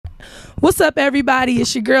What's up, everybody?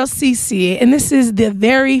 It's your girl Cece, and this is the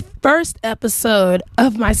very first episode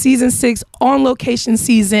of my season 6 on location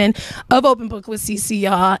season of Open Book with Cece,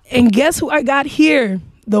 y'all. And guess who I got here?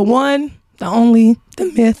 The one, the only,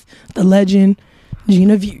 the myth, the legend,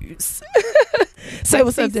 Gina Views. Say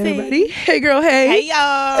what's up to everybody. Hey, girl. Hey. Hey,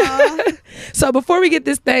 y'all. So before we get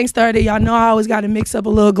this thing started, y'all know I always got to mix up a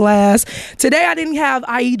little glass. Today I didn't have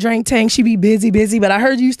IE Drink Tank. She be busy, but I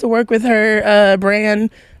heard you used to work with her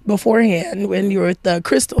brand beforehand when you were with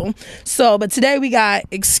Crystal. So, but today we got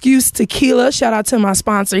Excuse Tequila. Shout out to my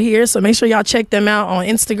sponsor here. So make sure y'all check them out on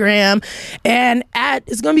Instagram. And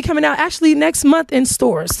it's going to be coming out actually next month in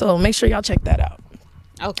stores. So make sure y'all check that out.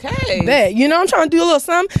 Okay. Bet. You know, I'm trying to do a little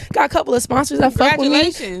something. Got a couple of sponsors that fuck with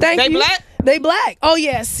me. Thank you. Black? They black. Oh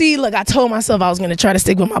yeah. See, look, I told myself I was gonna try to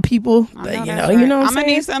stick with my people, but you know what I'm saying. Gonna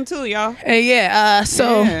need some too, y'all. Hey, yeah.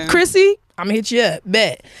 Chrissy, I'm gonna hit you up.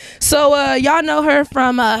 Bet. So y'all know her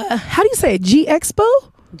from how do you say it? G Expo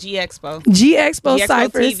Cyphers. G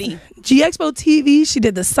Expo TV. She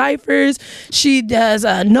did the Cyphers. She does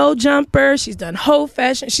No Jumper. She's done Whole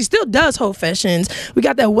Fashion. She still does Whole Fashions. We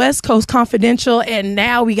got that West Coast Confidential, and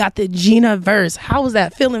now we got the Gina Verse. How is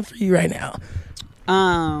that feeling for you right now?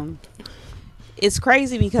 It's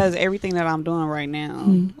crazy because everything that I'm doing right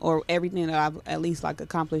now, or everything that I've at least like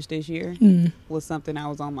accomplished this year, was something that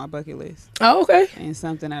was on my bucket list. Oh, okay. And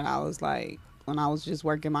something that I was like, when I was just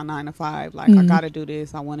working my 9 to 5, like I gotta do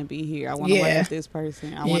this. I want to be here. I want to work with this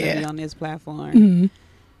person. I want to be on this platform.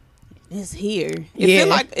 It's here. It feel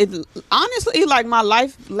like it. Honestly, like my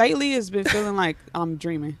life lately has been feeling like I'm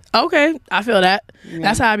dreaming. Okay, I feel that. Yeah.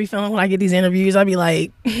 That's how I be feeling when I get these interviews. I be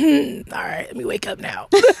like, all right, let me wake up now.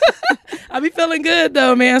 I be feeling good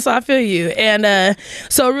though, man. So I feel you. And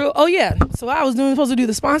so I was supposed to do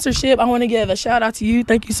the sponsorship. I want to give a shout out to you.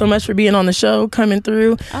 Thank you so much for being on the show, coming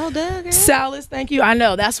through. Oh, Doug. Salas, thank you. I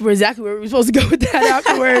know that's exactly where we're supposed to go with that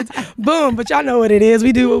afterwards. Boom. But y'all know what it is.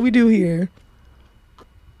 We do what we do here.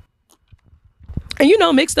 And you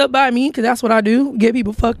know, mixed up by me, because that's what I do. Get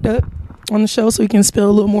people fucked up on the show so we can spill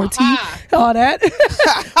a little more tea. All that. We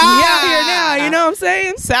out here now, you know what I'm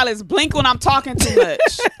saying? Sally's blink when I'm talking too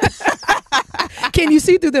much. Can you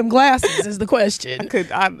see through them glasses is the question.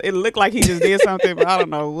 It looked like he just did something, but I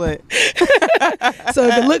don't know what. So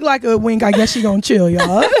if it looked like a wink, I guess she gonna chill,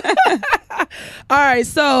 y'all. All right,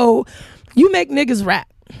 so you make niggas rap.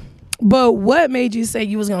 But what made you say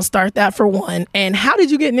you was gonna start that for one? And how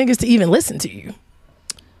did you get niggas to even listen to you?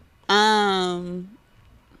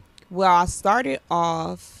 Well, I started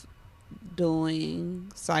off doing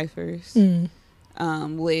ciphers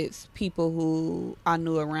with people who I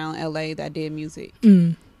knew around LA that did music.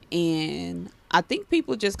 And I think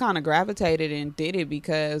people just kind of gravitated and did it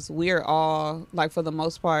because we're all, like, for the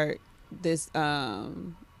most part, this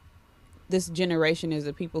generation is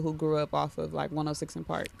the people who grew up off of like 106 and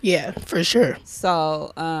Park. Yeah, for sure.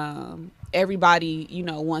 So everybody, you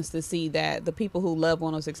know, wants to see that. The people who love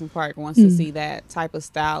 106 and Park wants to see that type of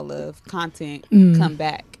style of content come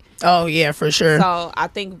back. Oh yeah, for sure. So I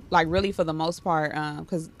think, like, really for the most part,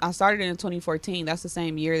 because I started in 2014. That's the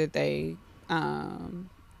same year that they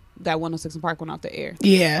that 106 and Park went off the air.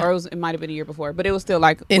 Yeah, or it might have been a year before, but it was still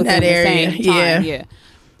like in that area. Same time. Yeah.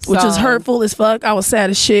 Which was hurtful as fuck. I was sad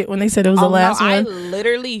as shit when they said it was the last one. I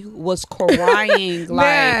literally was crying. Like,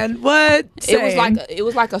 man, what? It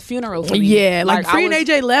was like a funeral for me. Yeah, like Free and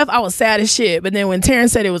AJ left, I was sad as shit. But then when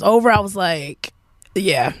Terrence said it was over, I was like,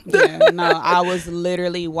 yeah. No, I was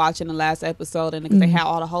literally watching the last episode, and they had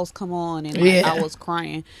all the hosts come on, and I was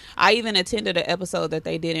crying. I even attended an episode that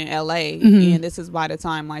they did in LA, and this is by the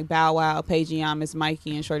time like Bow Wow, Paige Young, Miss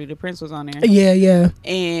Mikey, and Shorty the Prince was on there. Yeah.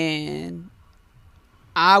 And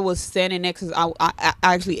I was standing next to, I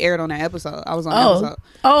actually aired on that episode. I was on the episode.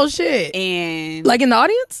 Oh shit. And like in the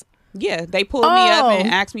audience? Yeah, they pulled me up and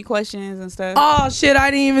asked me questions and stuff. Oh shit, I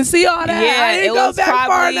didn't even see all that. Yeah, I didn't go back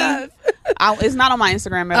far enough. It's not on my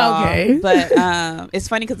Instagram at all. But it's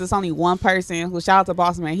funny because it's only one person. Who, shout out to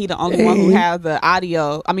Boss Man. He the only one who has the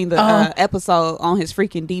audio. I mean the episode on his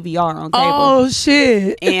freaking DVR on cable. Oh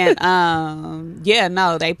shit. And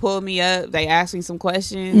they pulled me up. They asked me some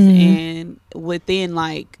questions, and within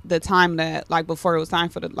like the time that like before it was time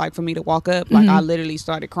for me to walk up, like I literally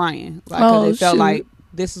started crying. Like 'cause it felt like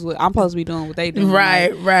this is what I'm supposed to be doing, what they do.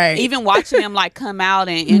 Right, like, right. Even watching them like come out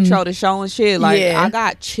and intro the show and shit, like I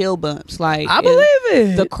got chill bumps. Like I believe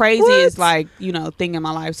it. The craziest like, you know, thing in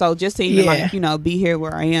my life. So just to even like, you know, be here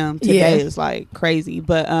where I am today is like crazy.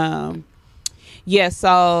 But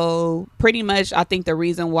so pretty much I think the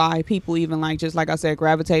reason why people even like, just like I said,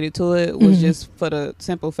 gravitated to it was just for the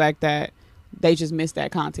simple fact that they just missed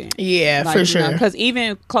that content. Yeah, like, for sure. Because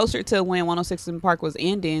even closer to when 106 in Park was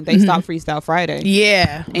ending, they stopped Freestyle Friday.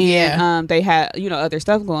 Yeah. And they had, other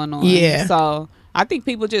stuff going on. Yeah. So I think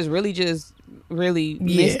people just really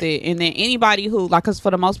missed it. And then anybody who, like, because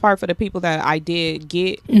for the most part, for the people that I did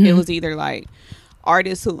get, it was either like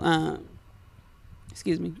artists who,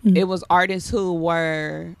 it was artists who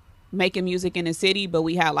were making music in the city, but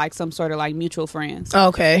we had like some sort of like mutual friends.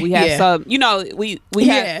 Okay. We had some, we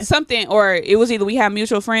had something, or it was either we had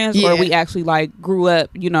mutual friends or we actually like grew up,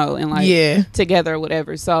 and like together or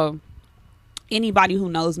whatever. So anybody who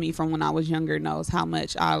knows me from when I was younger knows how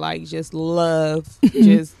much I like just love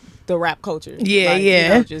just the rap culture.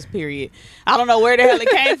 Just period. I don't know where the hell it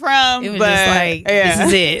came from. It was but just like, this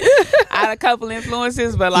is it. I had a couple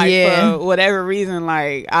influences, but like for whatever reason,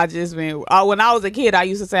 like I just been. When I was a kid, I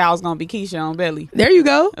used to say I was gonna be Keisha on Belly. There you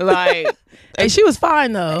go. Like, and she was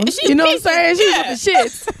fine though. You know what I'm saying? She was with the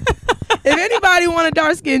shits. If anybody want a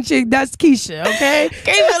dark skinned chick, that's Keisha. Okay,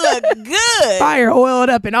 Keisha look good, fire oiled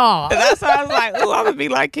up and all. That's why I was like, oh, I'm gonna be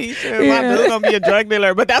like Keisha. My dude's gonna be a drug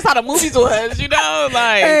dealer. But that's how the movies was,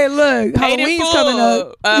 like. Hey, look, Halloween's coming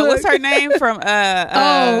up. What's her name from?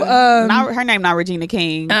 Not her name, not Regina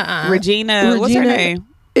King. Regina. What's her name?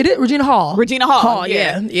 It is Regina Hall. Regina Hall.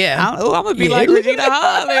 Yeah. I'm gonna be like Regina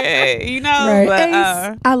Hall, right. But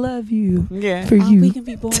Ace, I love you. Yeah, for you. We can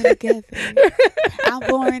be born together. I'm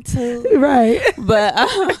born too. Right. But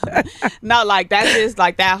no, like that's just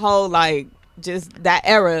like that whole like just that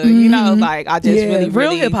era, like I just really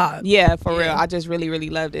real hip hop. Yeah, for real. I just really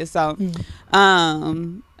loved it. So,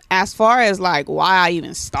 as far as like why I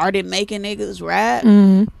even started making niggas rap.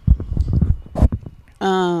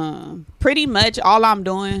 Pretty much all I'm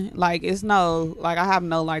doing, like, it's no, like, I have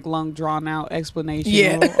no, like, long drawn out explanation.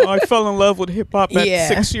 Yeah. I fell in love with hip hop at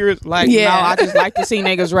 6 years. Like, no, I just like to see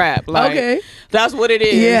niggas rap. Like, okay. That's what it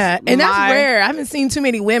is. Yeah. And that's rare. I haven't seen too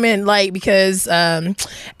many women, like, because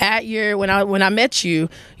at your, when I met you,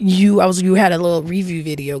 you had a little review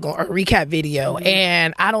video, or recap video.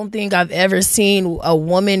 And I don't think I've ever seen a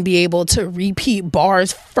woman be able to repeat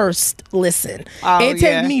bars first listen. It'd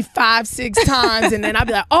take me 5-6 times, and then I'd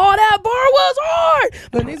be like, oh, that bar was hard,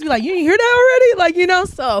 but niggas be like, you didn't hear that already, like,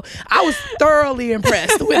 so I was thoroughly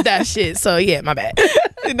impressed with that shit. So yeah, my bad.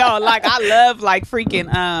 Like I love like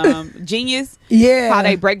freaking Genius, how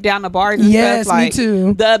they break down the bars and stuff. Like, me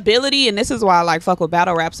too. The ability, and this is why I like fuck with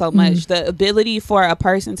battle rap so much, the ability for a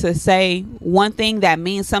person to say one thing that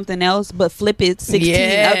means something else but flip it 16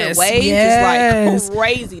 other ways is like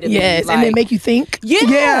crazy to me. Like, and then make you think.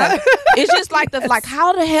 It's just like like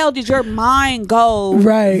how the hell did your mind go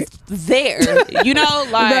there?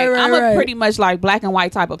 Like I'm a pretty much like black and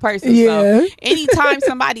white type of person. So anytime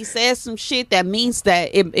somebody says some shit that means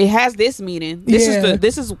that it has this meaning, this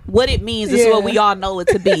is what it means, this is what we all know it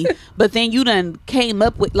to be, but then you done came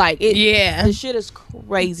up with like it. The shit is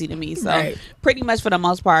crazy to me. So pretty much for the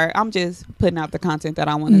most part, I'm just putting out the content that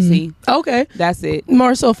I want to see. Okay, that's it.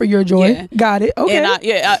 More so for your joy. Got it. Okay. And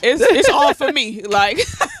it's all for me. Like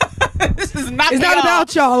this is not. It's not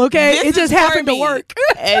about y'all. Okay, it just happened to work.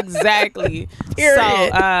 Exactly.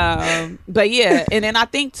 So, but yeah, and then I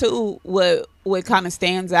think too, what kind of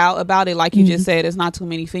stands out about it, like you just said, it's not too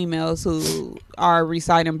many females who are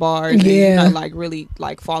reciting bars and like really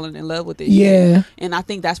like falling in love with this shit. And I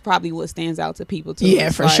think that's probably what stands out to people too.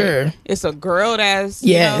 Yeah, for sure. It's a girl that's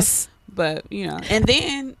but and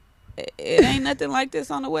then it ain't nothing like this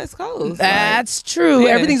on the West Coast. That's true.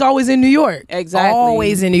 Everything's always in New York. Exactly.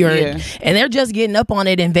 Always in New York. And they're just getting up on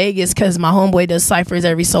it in Vegas because my homeboy does ciphers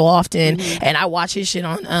every so often. And I watch his shit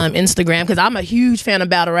on Instagram because I'm a huge fan of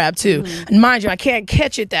battle rap too. And mind you, I can't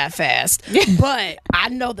catch it that fast. But I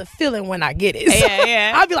know the feeling when I get it. So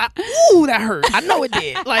I'll be like, ooh, that hurt. I know it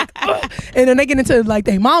did. Like, and then they get into like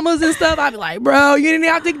their mamas and stuff. I'll be like, bro, you didn't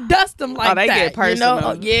have to dust them like they that. Get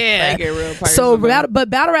personal. They get real personal. So, but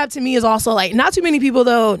battle rap to me is also like, not too many people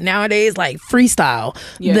though nowadays like freestyle.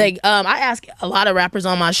 Like I ask a lot of rappers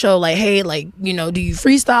on my show, like, hey, like, do you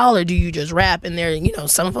freestyle or do you just rap? And they're,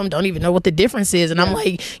 some of them don't even know what the difference is. And I'm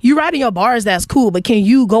like, you writing your bars, that's cool, but can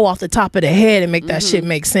you go off the top of the head and make that shit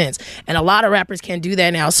make sense? And a lot of rappers can do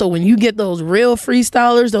that now. So when you get those real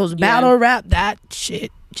freestylers, those battle rap, that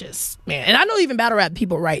shit just, man. And I know even battle rap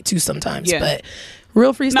people write too sometimes, but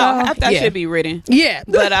real freestyle, no, half that should be written.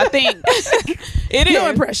 But I think it is no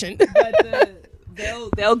impression.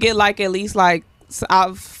 But they'll get like at least like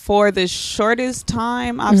for the shortest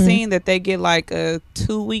time I've seen that they get like a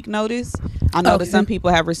 2-week notice. I know that some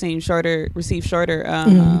people have received shorter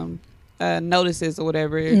notices or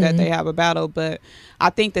whatever that they have a battle, but I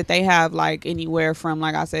think that they have like anywhere from,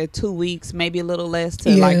 like I said, 2 weeks, maybe a little less, to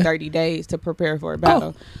like 30 days to prepare for a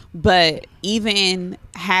battle. But even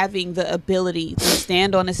having the ability to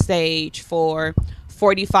stand on a stage for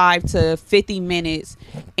 45 to 50 minutes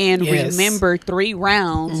and remember 3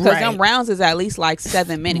 rounds, because them rounds is at least like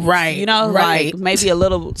 7 minutes, you know, like maybe a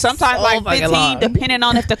little, sometimes so like 15, depending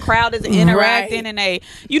on if the crowd is interacting and they,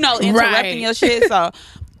 you know, interrupting your shit. So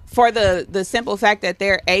for the simple fact that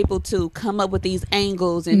they're able to come up with these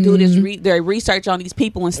angles and do this their research on these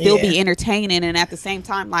people and still be entertaining, and at the same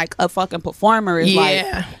time like a fucking performer is like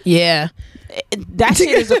that shit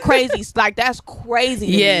is a crazy, like that's crazy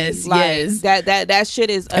to me. Like, that shit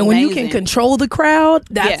is amazing. And when you can control the crowd,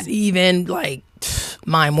 that's even like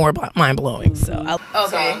mind blowing. So but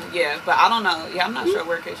I don't know. I'm not sure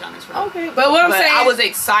where K-Shine is from. Okay, but what I'm saying, I was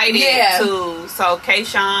excited too. So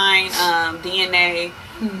K-Shine, DNA,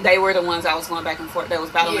 they were the ones I was going back and forth that was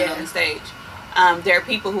battling on the stage. There are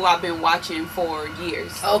people who I've been watching for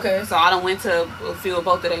years. Okay. So I done went to a few of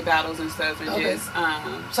both of their battles and stuff, and just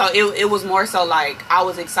so it was more so like I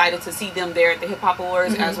was excited to see them there at the Hip Hop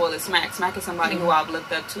Awards, as well as Smack. Smack is somebody who I've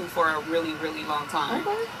looked up to for a really, really long time.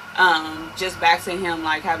 Just back to him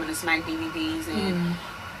like having the Smack DVDs, and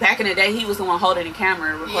back in the day he was the one holding the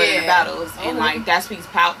camera recording the battles, and like that speaks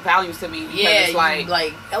values to me, because it's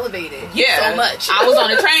like elevated so much. I was on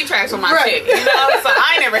the train tracks with my shit, you know, so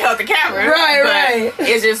I ain't never held the camera, but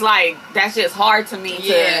it's just like that's just hard to me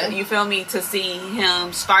to, you feel me, to see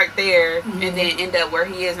him start there and then end up where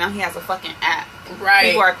he is now. He has a fucking app.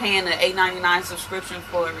 People are paying the $8.99 subscription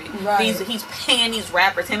for it. He's paying these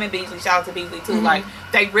rappers, him and Beasley, shout out to Beasley too, like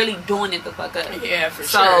they really doing it the fuck up.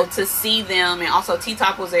 So to see them, and also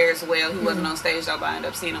T-Top was there as well. He wasn't on stage though, but I ended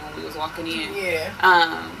up seeing him when we was walking in.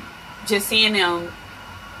 Just seeing them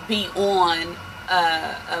be on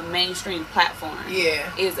a mainstream platform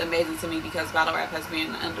is amazing to me, because battle rap has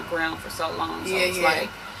been underground for so long. So it's like,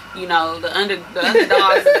 you know, the underdogs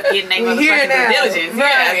getting their motherfucking due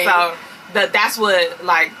diligence. So that's what,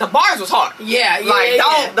 like, the bars was hard.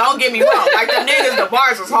 Don't get me wrong. Like, the niggas, the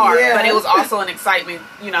bars was hard. But it was also an excitement,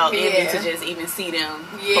 you know, to just even see them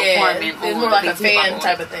performing. It's more like a fan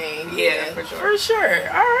type of thing. For sure. For sure.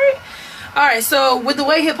 All right, so with the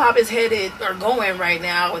way hip hop is headed or going right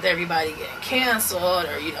now, with everybody getting canceled,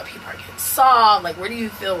 or, you know, people are getting soft, like, where do you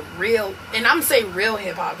feel real, and I'm saying real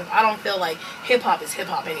hip hop, because I don't feel like hip hop is hip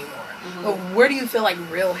hop anymore. But where do you feel like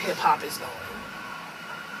real hip hop is going?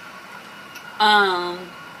 I'm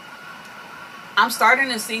starting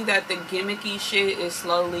to see that the gimmicky shit is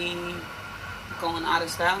slowly going out of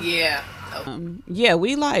style.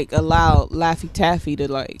 We like allowed Laffy Taffy to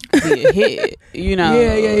like be a hit, you know.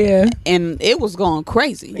 And it was going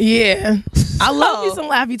crazy. I love you some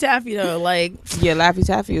Laffy Taffy though. Like, Laffy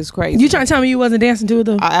Taffy is crazy. You trying to tell me you wasn't dancing to it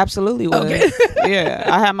though? I absolutely was.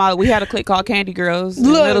 We had a clique called Candy Girls in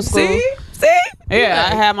middle school. See?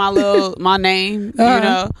 I had my name, you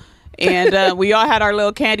know. And we all had our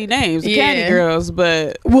little candy names, Candy Girls.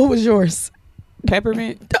 But what was yours?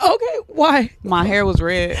 Peppermint. Okay, why? My hair was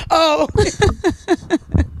red. Oh. I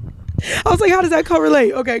was like, how does that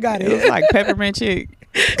correlate? Okay, got it. It was like Peppermint Chick.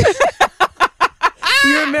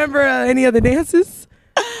 You remember any of the dances?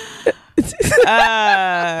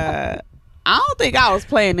 I don't think I was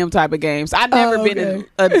playing them type of games. I'd never been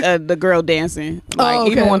the girl dancing. Like,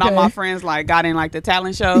 even when all my friends like got in like the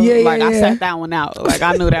talent show, I sat that one out. Like,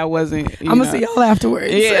 I knew that wasn't. I'm gonna see y'all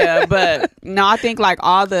afterwards. But no, I think like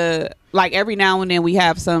all the, like, every now and then we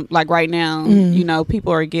have some, like right now, you know,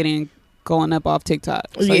 people are going up off TikTok.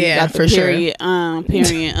 So you got the for period, sure.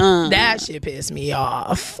 Period. That shit pissed me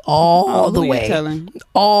off all the way.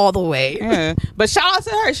 All the way. Yeah, but shout out to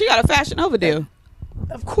her. She got a Fashion Nova deal.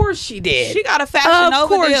 Of course she did. She got a Fashion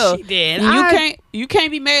Nova deal. Of course she did. You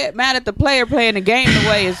can't be mad at the player playing the game the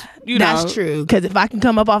way it's, you know. That's true. Because if I can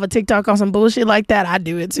come up off of TikTok on some bullshit like that, I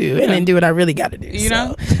do it too, and then do what I really got to do. You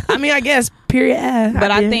know. I mean, I guess. Period. But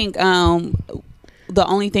I think the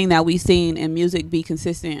only thing that we've seen in music be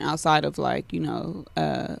consistent outside of, like, you know,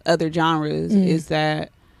 other genres is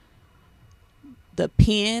that the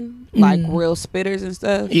pen, like real spitters and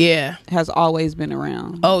stuff, has always been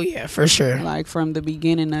around. Oh yeah, for sure. Like from the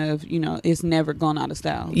beginning of, you know, it's never gone out of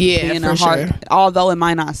style. For sure. Although it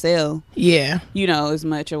might not sell, you know, as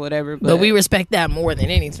much or whatever. But we respect that more than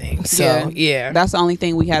anything. So that's the only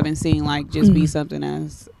thing we haven't seen like just be something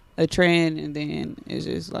as a trend, and then it's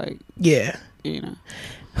just like you know.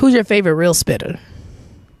 Who's your favorite real spitter?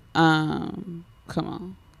 Come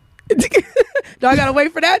on. Do I gotta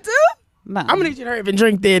wait for that too? No. I'm gonna need you to hurry up and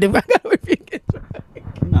drink then. If I gotta wait for you to get drunk.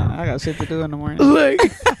 No, I got shit to do in the morning. Look.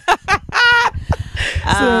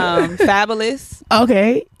 Fabulous.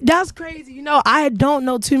 Okay, that's crazy. You know, I don't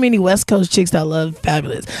know too many West Coast chicks that love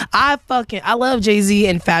Fabulous. I love Jay-Z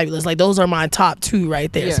and Fabulous. Like, those are my top two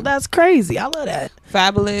right there. Yeah. So that's crazy. I love that.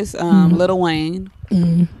 Fabulous, Lil Wayne,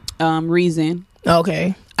 Reason.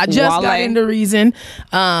 Okay. I just got into Reason.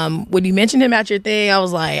 When you mentioned him at your thing, I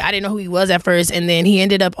was like, I didn't know who he was at first, and then he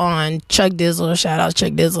ended up on Chuck Dizzle. Shout out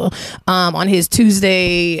Chuck Dizzle. On his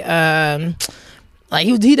Tuesday, like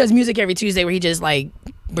he does music every Tuesday where he just like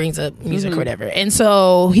brings up music or whatever. And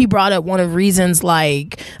so he brought up one of Reason's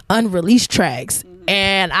like unreleased tracks,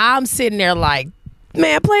 and I'm sitting there like,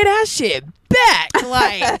 man, play that shit back.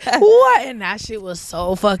 Like, what? And that shit was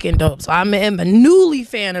so fucking dope. So I'm a newly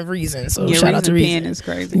fan of Reason. So shout out to Reason. Is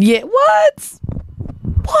crazy. Yeah, what?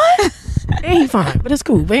 Ain't fine, but it's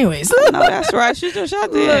cool. But anyways. No, that's right. Shoot your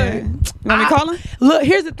shot there. You want me to call him? Look,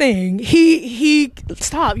 here's the thing. He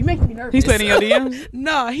stop. You making me nervous. He's playing in your DMs?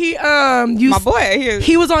 No, my boy.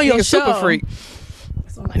 He was on your show. Super freak.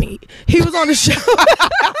 That's all I need. He was on the show.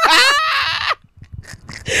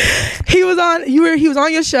 He was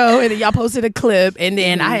on your show, and then y'all posted a clip, and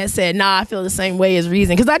then I had said, nah, I feel the same way as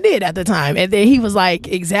Reason, because I did at the time. And then he was like,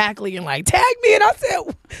 exactly, and like, tag me, and I said,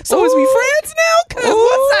 so is we friends now? Cause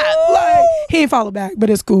what's up? Like, he ain't follow back, but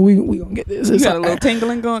it's cool. We gonna get this. You got a little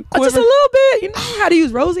tingling going, just a little bit. You know how to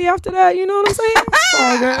use Rosie after that. You know what I'm saying?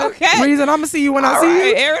 All good. Okay. Reason, I'm gonna see you when I see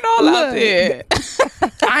you. Air it all out there.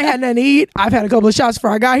 I ain't had nothing to eat. I've had a couple of shots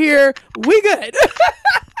before I got here. We good.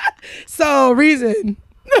 So Reason.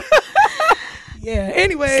 Yeah.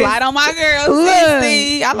 Anyway, slide on my girl,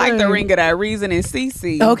 CC. I like the ring of that Reason and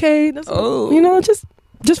CC. Okay. That's you know, just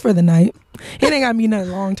for the night. It ain't got me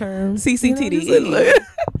nothing long term. CCTD.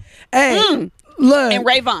 Hey, look. And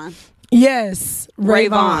Rayvon. Yes,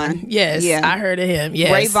 Rayvon. Yes, yeah. I heard of him.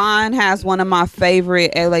 Yes, Rayvon has one of my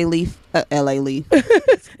favorite LA Leaf.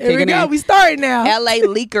 Here we go. We started now. LA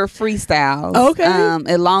Leaker freestyles.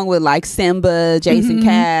 Okay. Along with like Simba, Jason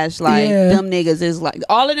Cash, like them niggas is like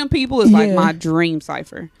all of them people is like my dream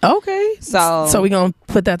cipher. Okay. So we gonna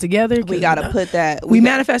put that together. We gotta put that. We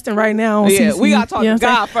manifesting right now. Yeah. CC, we gotta talk to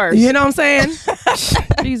God first. You know what I'm saying?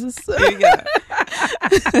 Jesus. There you go.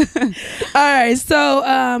 All right.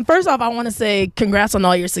 So first off, I want to say congrats on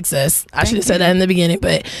all your success. I should have said that in the beginning,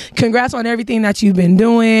 but congrats on everything that you've been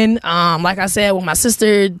doing. Like I said, when my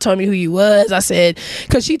sister told me who you was, I said,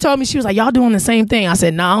 because she told me, she was like, y'all doing the same thing. I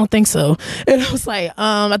said, no, I don't think so. And I was like,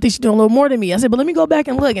 I think she's doing a little more than me. I said, but let me go back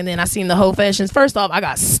and look. And then I seen the Whole Fashions. First off, I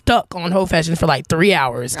got stuck on Whole Fashions for like 3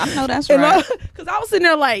 hours. I know that's right. Because I was sitting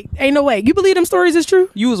there like, ain't no way. You believe them stories is true?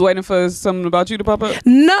 You was waiting for something about you to pop up?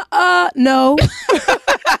 No.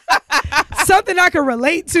 Something I can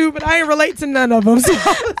relate to, but I ain't relate to none of them. So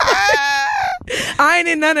I ain't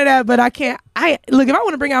in none of that, but I can't. Look, if I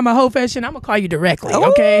want to bring out my Whole Fashion, I'm gonna call you directly,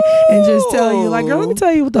 okay? And just tell you, like, girl, let me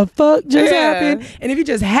tell you what the fuck just happened. And if you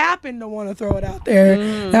just happen to want to throw it out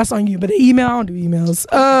there, that's on you. But the email, I don't do emails.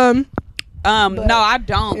 No, I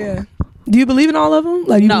don't. Yeah. Do you believe in all of them?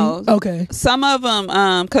 Like, no. Okay. Some of them,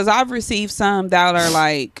 because I've received some that are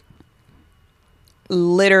like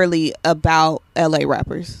literally about LA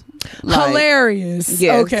rappers. Like, hilarious.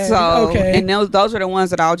 Yeah. Okay. Okay. And those are the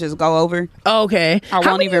ones that I'll just go over. Okay. I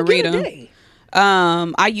won't even read them.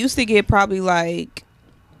 I used to get probably like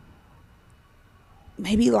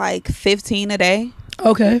maybe like 15 a day.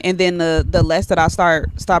 Okay. And then the less that I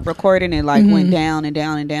stop recording, it like went down and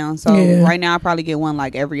down and down. So right now I probably get one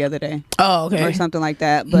like every other day. Oh, okay. Or something like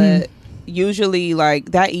that. But usually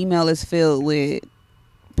like that email is filled with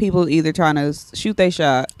people either trying to shoot their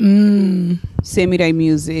shot, send me their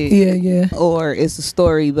music, or it's a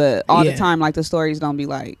story, but all the time like the stories don't be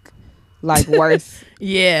like worth.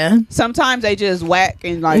 Sometimes they just whack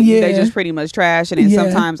and like they just pretty much trash, and then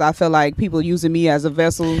sometimes I feel like people using me as a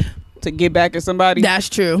vessel to get back at somebody. That's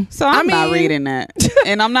true. So I'm not reading that.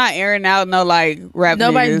 And I'm not airing out no like rap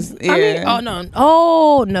niggas. Because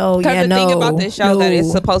the thing about this show that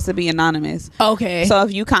it's supposed to be anonymous. Okay. So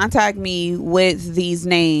if you contact me with these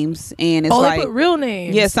names and it's like they put real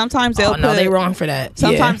names. Yeah, sometimes they'll put, they wrong for that.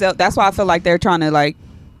 Sometimes that's why I feel like they're trying to like,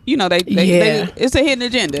 you know, they it's a hidden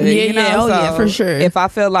agenda. You know? For sure. If I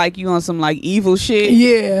feel like you on some like evil shit,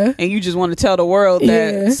 and you just want to tell the world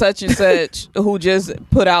that such and such who just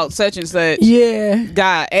put out such and such,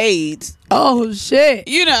 got AIDS. Oh shit!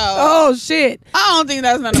 You know. Oh shit! I don't think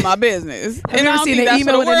that's none of my business. Have you ever seen an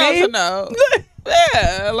email with a name?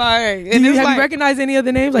 Yeah, like. Have you recognized any of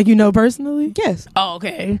the names, like, you know, personally? Yes. Oh,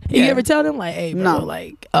 okay. You ever tell them like, hey, bro, no.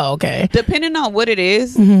 like, oh, okay. Depending on what it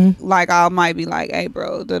is, like I might be like, hey,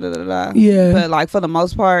 bro, da da da da. Yeah. But like for the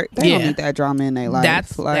most part, they don't need that drama in their life.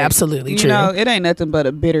 That's like, absolutely true. You know, it ain't nothing but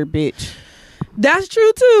a bitter bitch. That's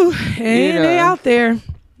true too. And they out there.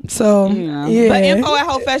 So yeah. But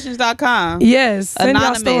info@hopefashions.com. Yes. Send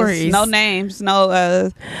anonymous, y'all stories. no names, no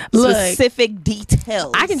specific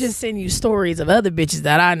details. I can just send you stories of other bitches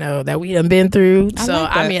that I know that we done been through.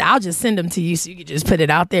 I mean, I'll just send them to you so you can just put it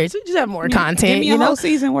out there. So you just have more content. Give me a whole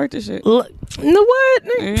season worth of shit. Look, you know what?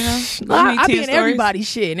 I be in everybody's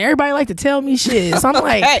shit, and everybody like to tell me shit. So I'm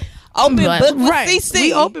like, hey, open book with CC.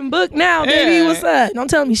 We open book now, baby. What's up? Don't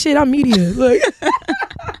tell me shit. I'm media. Look.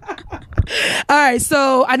 All right,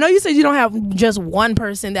 so I know you said you don't have just one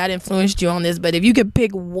person that influenced you on this, but if you could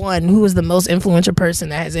pick one, who is the most influential person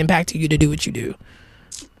that has impacted you to do what you do?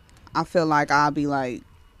 I feel like I'll be like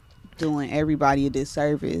doing everybody a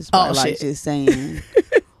disservice by just saying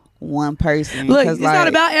one person. Look, it's not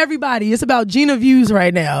about everybody. It's about Gina Views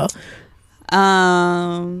right now.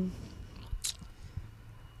 I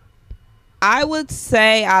would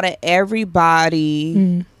say out of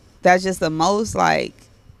everybody, that's just the most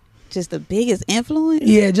just the biggest influence.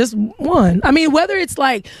 Yeah, just one. I mean, whether it's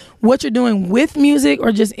like what you're doing with music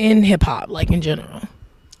or just in hip hop, like in general.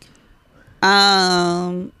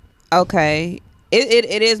 Okay.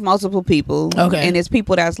 It is multiple people. Okay. And it's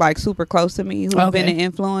people that's like super close to me who've been an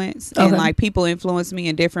influence. And like people influence me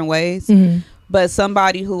in different ways. But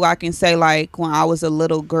somebody who I can say like when I was a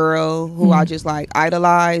little girl who I just like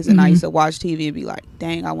idolized and I used to watch TV and be like,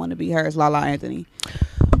 dang, I want to be her, is LaLa Anthony.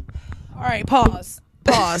 All right, pause.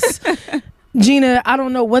 Gina, I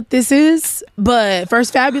don't know what this is, but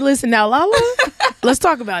first Fabulous and now LaLa. Let's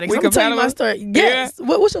talk about it. I'm gonna tell you my story. Yes. Yeah.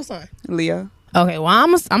 What's your sign? Leo. Okay, well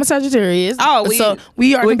I'm a Sagittarius. Oh, so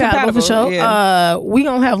we are compatible for sure. Yeah. We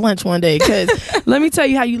gonna have lunch one day because let me tell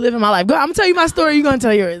you how you live in my life. Go, I'm gonna tell you my story. You gonna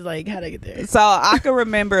tell yours. Like how'd I get there? So I can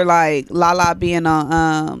remember like LaLa being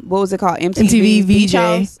on what was it called? MTV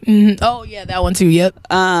VJ. Oh yeah, that one too. Yep.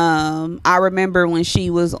 I remember when she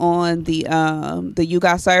was on the You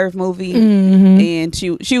Got Served movie, and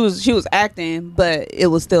she was acting, but it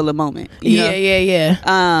was still a moment. You know?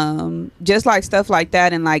 Yeah. Just like stuff like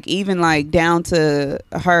that, and like even like down to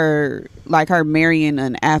her marrying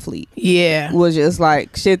an athlete was just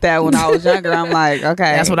like shit that when I was younger I'm like,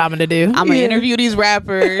 okay, that's what I'm gonna do. I'm gonna interview these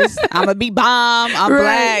rappers. I'm gonna be bomb. I'm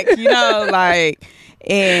black, you know, like,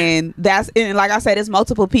 and like I said, it's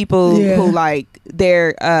multiple people who like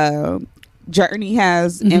their journey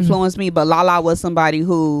has influenced me, but LaLa was somebody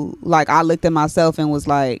who like I looked at myself and was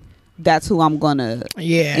like, that's who I'm gonna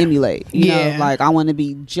emulate. You know, like I want to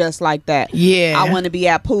be just like that. Yeah, I want to be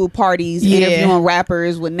at pool parties interviewing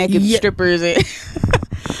rappers with naked strippers. And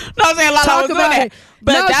no, I'm saying LaLa was doing that.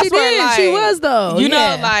 But no, that's like, she was though. You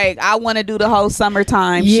know, like I want to do the whole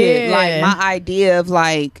summertime shit. Like my idea of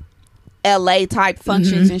like LA type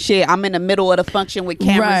functions and shit. I'm in the middle of the function with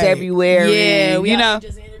cameras everywhere. Yeah, and, you know,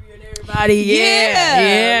 just interviewing everybody.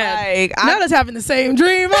 Yeah. Like not us having the same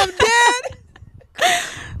dream. I'm dead.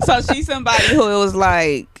 So she's somebody who it was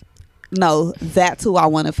like, no, that's who I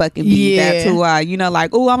want to fucking be. That's who I, you know,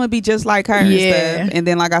 like, oh, I'm gonna be just like her and stuff. And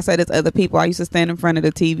then, like I said, there's other people. I used to stand in front of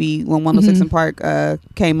the TV when 106 and Park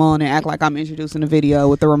came on and act like I'm introducing a video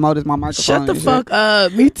with the remote as my microphone. Shut the fuck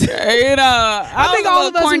up. Me too. You know, I think all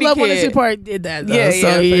of us who love 106 Park did that though. For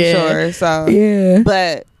sure. So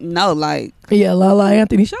but no, like. Yeah, LaLa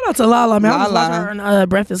Anthony. Shout out to LaLa, man. I was watching her on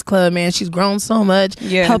Breakfast Club, man. She's grown so much.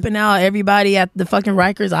 Helping out everybody at the fucking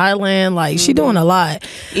Rikers Island. Like, she doing a lot.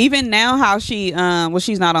 Even now how she,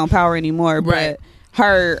 she's not on Power anymore, but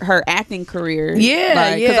her acting career.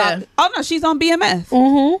 She's on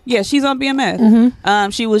BMF. Yeah, she's on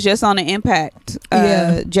BMF. She was just on the Impact.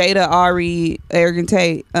 Jada, Ari, Arrogant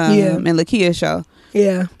Tate, and Lakia show.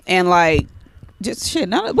 Yeah. And like, just shit,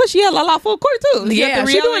 but she had LaLa full court too. She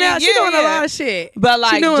doing a lot of shit. But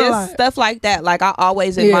like just stuff like that. Like I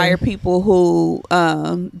always admire people who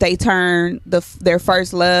they turn their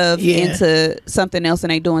first love into something else and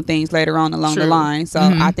they doing things later on along the line. So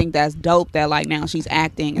I think that's dope that like now she's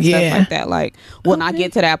acting and stuff like that. Like when I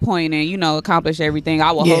get to that point and you know accomplish everything,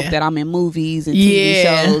 I will hope that I'm in movies and TV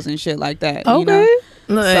shows and shit like that. You know?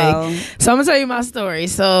 So I'm gonna tell you my story.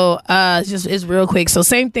 So it's real quick. So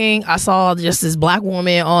same thing. I saw just this black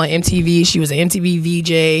woman on MTV. She was an MTV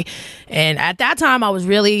VJ, and at that time I was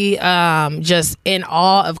really just in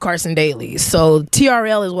awe of Carson Daly. So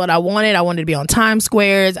TRL is what I wanted. I wanted to be on Times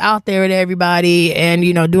Squares, out there with everybody, and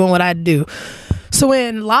you know doing what I do. So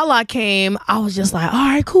when LaLa came, I was just like, all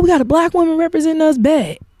right, cool. We got a black woman representing us,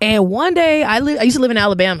 bet. And one day I used to live in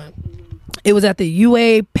Alabama. It was at the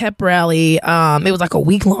UA pep rally. It was like a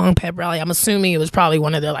week-long pep rally. I'm assuming it was probably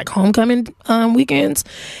one of their like homecoming weekends.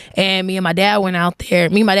 And me and my dad went out there.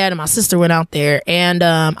 Me, my dad, and my sister went out there. And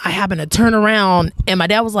I happened to turn around, and my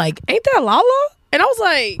dad was like, "Ain't that LaLa?" And I was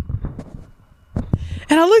like,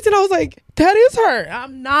 And I looked and I was like, that is her.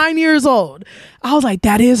 I'm 9 years old. I was like,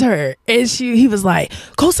 that is her. And he was like,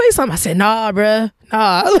 go say something. I said, nah, bruh.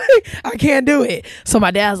 Nah, I can't do it. So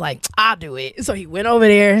my dad's like, I'll do it. So he went over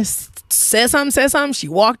there, said something. She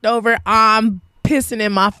walked over. I'm pissing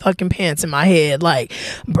in my fucking pants in my head, like,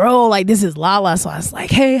 bro, like, this is LaLa. So I was like,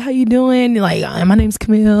 hey, how you doing? Like, my name's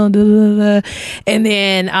Camille, da, da, da. And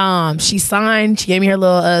then she signed, she gave me her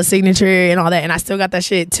little signature and all that, and I still got that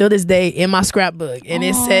shit till this day in my scrapbook, and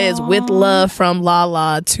it says, with love from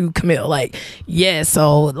LaLa to Camille. Like, yeah,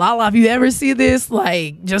 so LaLa, if you ever see this,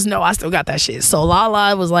 like, just know I still got that shit. So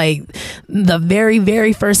LaLa was like the very,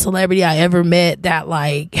 very first celebrity I ever met that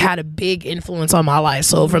like had a big influence on my life.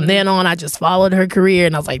 So from then on, I just followed her career,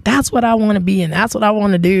 and I was like, that's what I want to be, and that's what I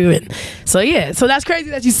want to do. And so yeah, so that's crazy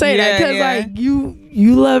that you say that, because like you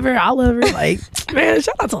love her, I love her. Like, man,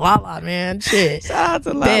 shout out to LaLa, man. Shit, shout out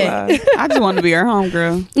to LaLa. I just want to be her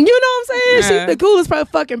homegirl. You know what I'm saying? She's the coolest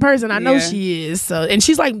fucking person. I know she is. So, and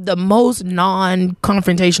she's like the most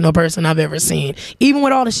non-confrontational person I've ever seen. Even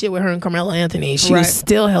with all the shit with her and Carmelo Anthony, she was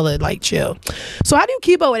still hella like chill. So how do you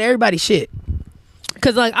keep up with everybody's shit?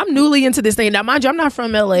 Because like I'm newly into this thing. Now mind you, I'm not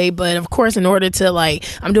from LA, but of course in order to like,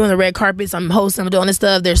 I'm doing the red carpets, I'm hosting, I'm doing this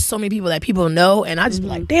stuff, there's so many people that people know, and I just be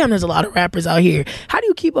like, damn, there's a lot of rappers out here. How do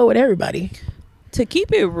you keep up with everybody? To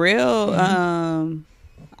keep it real, I'm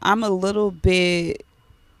a little bit,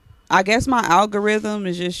 I guess my algorithm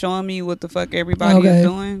is just showing me what the fuck everybody is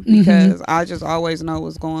doing, because I just always know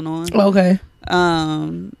what's going on. Okay.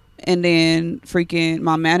 And then freaking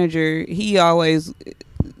my manager, he always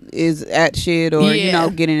is at shit or you know,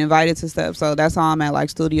 getting invited to stuff, so that's how I'm at like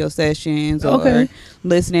studio sessions or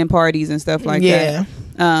listening parties and stuff like that.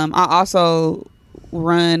 I also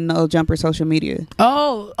run No Jumper social media.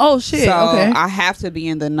 Oh shit. So I have to be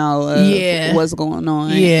in the know of what's going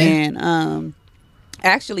on. And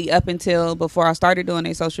actually up until before I started doing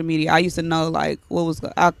a social media, I used to know like what was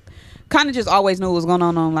I kind of just always knew what was going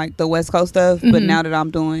on like the West Coast stuff, but now that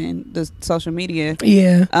I'm doing the social media,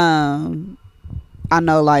 I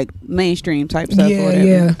know like mainstream type stuff or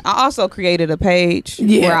whatever. I also created a page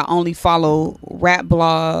where I only follow rap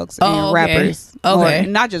blogs and rappers. Or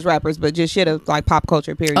not just rappers, but just shit of like pop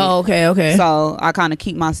culture, period. Okay. So I kind of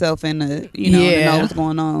keep myself in the, you know, to know what's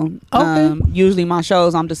going on. Usually my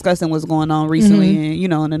shows, I'm discussing what's going on recently and, you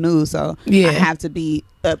know, in the news. So I have to be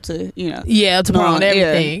up to, you know. Yeah, to promote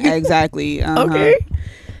everything. Yeah, exactly. Okay.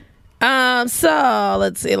 So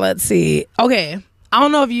let's see. Okay. I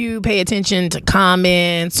don't know if you pay attention to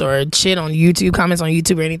comments or shit on YouTube, comments on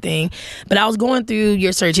YouTube or anything, but I was going through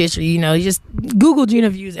your search history, you know, you just Google Gina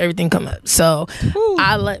Views, everything come up. So So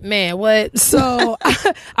I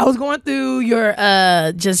was going through your,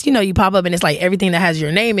 just, you know, you pop up and it's like everything that has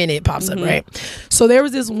your name in it pops up, right? So there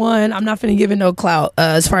was this one, I'm not finna give it no clout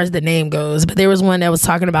as far as the name goes, but there was one that was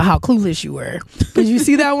talking about how clueless you were. Did you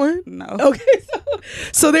see that one? No. Okay,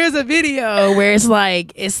 so there's a video where it's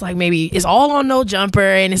like maybe it's all on No Jumper,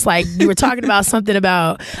 and it's like you were talking about something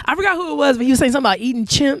about, I forgot who it was, but he was saying something about eating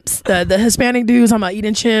chimps. The Hispanic dude was talking about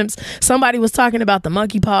eating chimps. Somebody was talking about the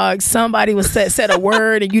monkeypox. Somebody was said a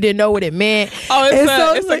word and you didn't know what it meant. Oh,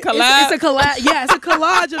 it's a collab. It's a collab. Yeah, it's a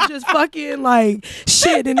collage of just fucking like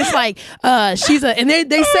shit. And it's like and they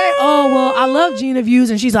say, oh well, I love Gina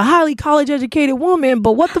Views and she's a highly college educated woman,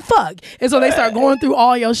 but what the fuck? And so they start going through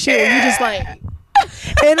all your shit and you just like.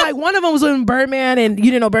 And like one of them was when Birdman and you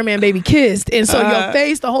didn't know Birdman baby kissed, and so your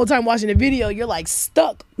face the whole time watching the video, you're like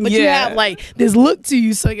stuck, but you have like this look to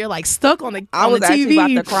you, so you're like stuck on the I was TV. actually about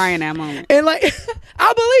to cry in that moment, and like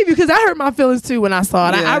I believe you because I hurt my feelings too when I saw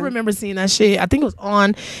it. I remember seeing that shit. I think it was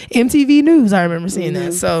on MTV News. I remember seeing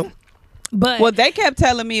that. So, but they kept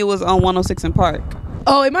telling me it was on 106 in Park.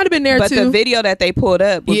 Oh, it might have been there but too. But the video that they pulled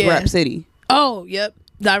up was Rap City. Oh, yep.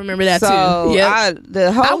 I remember that too. Yep. I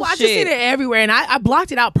just seen it everywhere, and I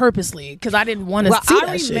blocked it out purposely because I didn't want to see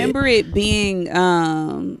that shit. I remember it being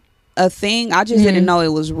a thing. I just didn't know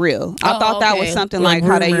it was real. I thought that was something like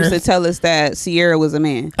how they used to tell us that Sierra was a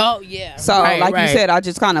man. Oh yeah. So you said, I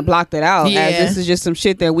just kind of blocked it out as this is just some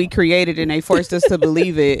shit that we created and they forced us to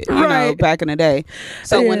believe it, you know, back in the day.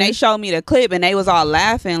 So when they showed me the clip and they was all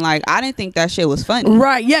laughing, like I didn't think that shit was funny.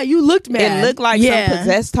 Right. Yeah, you looked mad. It looked like some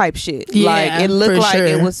possessed type shit. Yeah, like it looked like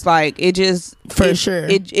it was like it just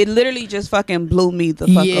It literally just fucking blew me the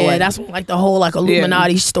fuck away. That's when like the whole like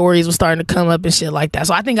Illuminati stories were starting to come up and shit like that.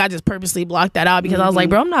 So I think I just just purposely blocked that out because I was like,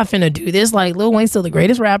 bro, I'm not finna do this. Like, Lil Wayne's still the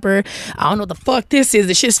greatest rapper. I don't know what the fuck this is.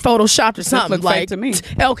 The shit's photoshopped or something. This looks fake to me.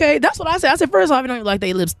 Okay, that's what I said. I said, first off, I don't even like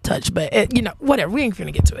they lips touch, but whatever. We ain't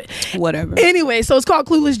finna get to it. Whatever. Anyway, so it's called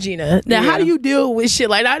Clueless Gina. Now, how do you deal with shit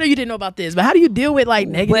like that? I know you didn't know about this, but how do you deal with like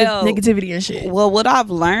negativity and shit? Well, what I've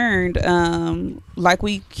learned, like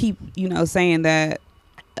we keep, saying that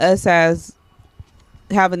us as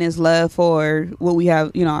having this love for what we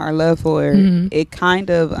have, our love for, it kind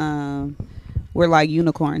of, we're like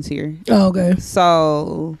unicorns here. Oh, okay.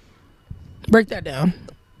 So break that down.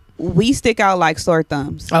 We stick out like sore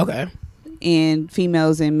thumbs. Okay. In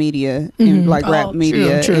females in media, in like rap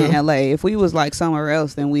media true. in LA. If we was like somewhere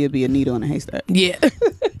else, then we'd be a needle in a haystack. Yeah.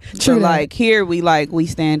 So like here we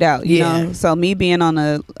stand out, you know. So me being on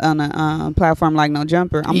a platform like No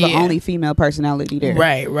Jumper, I'm the only female personality there.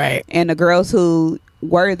 Right. And the girls who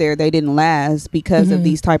were there, they didn't last because of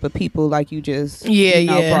these type of people like you just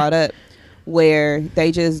brought up, where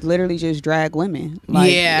they just literally just drag women. Like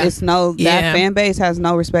it's that fan base has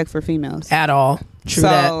no respect for females at all. True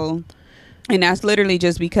that. And that's literally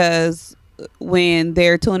just because when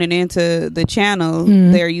they're tuning into the channel,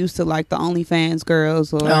 they're used to like the OnlyFans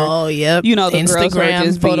girls or the Instagram, girls are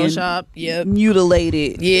just Photoshop,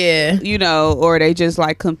 mutilated, or they just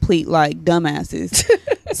like complete like dumbasses.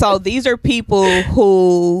 So these are people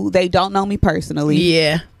who they don't know me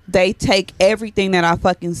personally. They take everything that I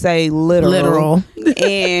fucking say literal.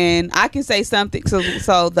 And I can say something. So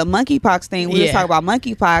the monkeypox thing, we was talking about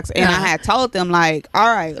monkeypox, and I had told them like,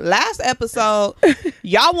 all right, last episode,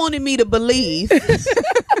 y'all wanted me to believe.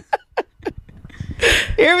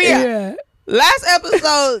 Here we are. Last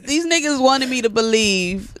episode, these niggas wanted me to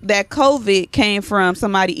believe that COVID came from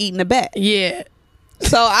somebody eating a bat. Yeah.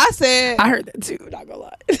 So I said, I heard that too, not gonna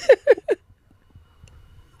lie.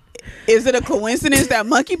 Is it a coincidence that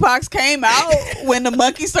monkeypox came out when the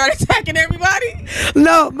monkey started attacking everybody?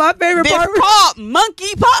 No, my favorite part was called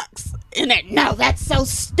monkeypox. And that's so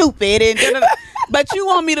stupid. And but you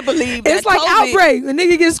want me to believe that it's like COVID, outbreak. A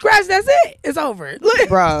nigga gets scratched, that's it. It's over. Look.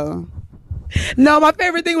 Bro. No, my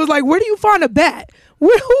favorite thing was like, where do you find a bat? Who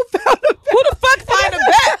found a bat? Who the fuck find a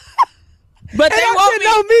bat? But and they want me.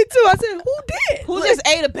 No, me too. I said, who did? Who just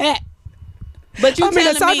ate a bat? But you telling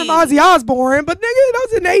aside me from Ozzy Osbourne, but nigga, that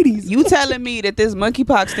was in the 80s. You telling me that this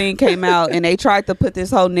monkeypox thing came out and they tried to put this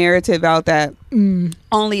whole narrative out that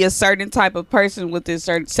only a certain type of person with this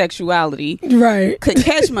certain sexuality could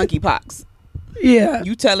catch monkeypox. Yeah.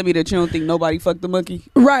 You telling me that you don't think nobody fucked the monkey?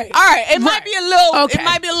 Right. All right. It might be a little. Okay. It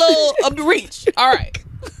might be a little of the reach. All right.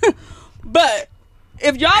 But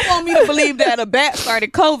if y'all want me to believe that a bat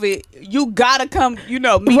started COVID, you gotta come. Meet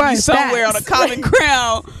me somewhere on a common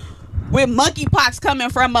ground. With monkeypox coming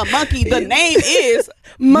from a monkey, the name is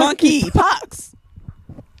monkeypox.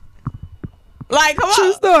 Like, come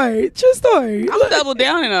on. True story. I'm double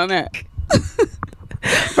downing on that.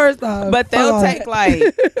 First off. But they'll take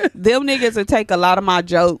them niggas will take a lot of my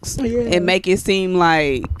jokes and make it seem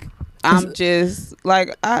like I'm just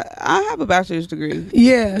like, I have a bachelor's degree.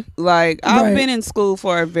 Yeah. Like, I've been in school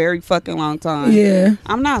for a very fucking long time. Yeah.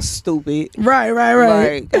 I'm not stupid. Right.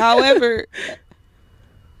 Like, however,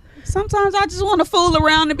 sometimes I just want to fool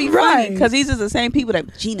around and be funny because these are the same people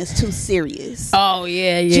that Gina's too serious. Oh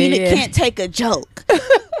yeah. Gina can't take a joke.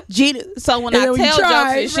 Gina. So when I tell jokes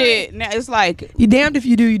and shit, now it's like you damned if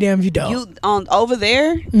you do, you damned if you don't. You on over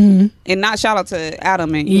there, and not shout out to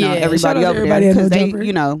Adam and everybody over there because they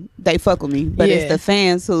they fuck with me. But it's the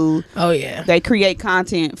fans who they create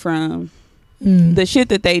content from the shit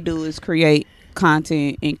that they do is create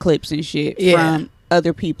content and clips and shit from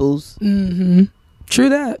other people's. True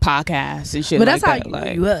that. Podcasts and shit. But that's like how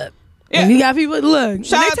that. you up. Yeah. And you got people look.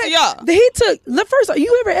 Shout out to y'all. He took first.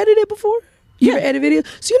 You ever edited before? You ever edit videos?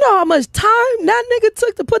 So you know how much time that nigga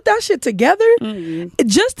took to put that shit together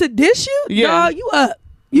just to dish you? Yeah, dog, you up.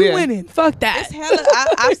 You winning. Fuck that. It's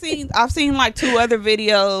hella, I've seen like 2 other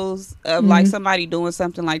videos of like somebody doing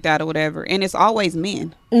something like that or whatever, and it's always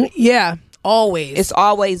men. Yeah. Always. It's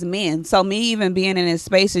always men. So me even being in this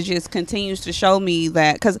space, it just continues to show me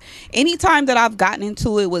that, because anytime that I've gotten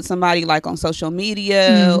into it with somebody like on social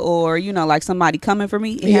media or like somebody coming for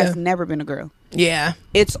me, it has never been a girl. Yeah.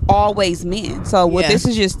 It's always men. So what this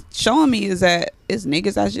is just showing me is that it's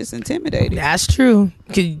niggas that's just intimidated. That's true.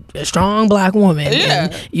 'Cause a strong black woman.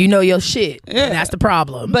 Yeah. You know your shit. Yeah. And that's the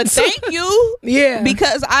problem. But thank you. Yeah.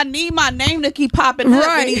 Because I need my name to keep popping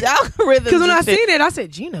up in these algorithms. Because when I seen it, I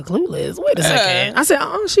said, Gina Clueless. Wait a second. I said,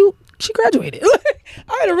 oh, shoot. she graduated.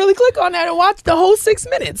 I had to really click on that and watch the whole 6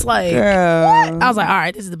 minutes. Like, what? I was like, all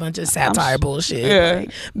right, this is a bunch of satire bullshit. Yeah.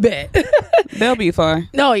 Like, bet. They'll be fine.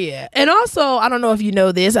 No, yeah. And also, I don't know if you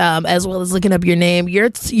know this, as well as looking up your name,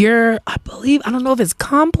 you're I believe, I don't know if it's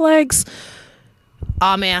Complex.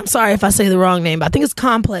 Oh man, I'm sorry if I say the wrong name, but I think it's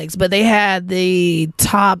Complex. But they had the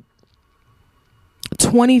top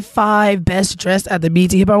 25 best dressed at the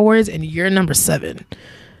BET Hip Hop Awards, and you're number 7.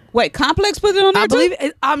 Wait, Complex put it on there? I believe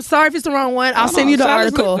I'm sorry if it's the wrong one. I'll send you the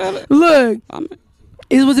article. Look.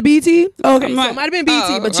 It was a BT? Okay, so it might have been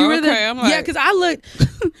BT, but you were the... Like, yeah, because I looked...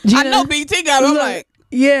 Gina, I know BT got it. I'm like...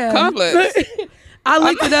 Yeah. Complex. I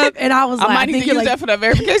looked it up and I was like... I might need to use that for the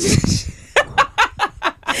verification.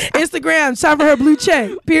 Instagram, shout for her blue check,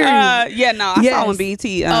 period. Yeah, no, I saw on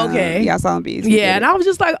BT. Okay. Yeah, I saw on BT. Yeah, and I was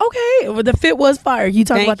just like, okay. Well, the fit was fire. Can you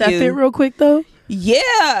talk about that fit real quick, though?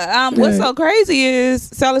 Yeah. What's so crazy is,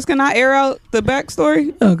 Salas, can I air out the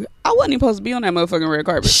backstory? Okay. I wasn't even supposed to be on that motherfucking red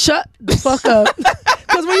carpet. Shut the fuck up.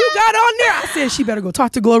 Because when you got on there, I said she better go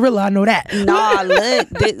talk to Glorilla. I know that. Nah, look,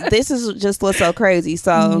 this is just what's so crazy.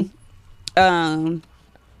 So,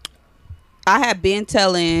 I had been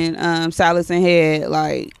telling Salas and Head,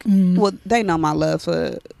 like, well, they know my love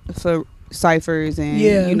for ciphers and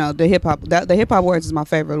you know, the hip hop. The Hip Hop Awards is my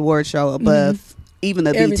favorite award show above even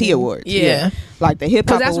the BET Awards. Yeah, like the Hip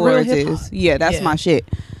Hop Awards is that's my shit.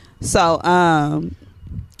 So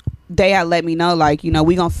they had let me know, like, you know,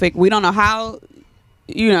 we don't know how,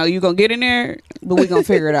 you know, you gonna get in there, but we gonna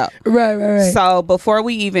figure it out. Right. So before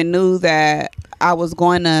we even knew that I was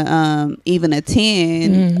going to even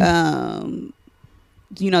attend,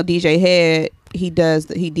 you know, DJ Head, he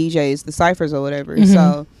DJs the ciphers or whatever.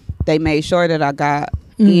 So they made sure that I got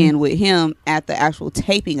in with him at the actual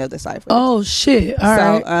taping of the ciphers. Oh shit! All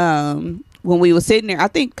right. When we was sitting there, I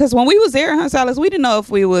think, because when we was there, Salas, we didn't know if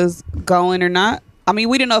we was going or not. I mean,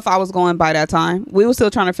 we didn't know if I was going by that time. We were still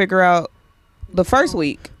trying to figure out the first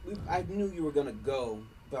week. I knew you were gonna go.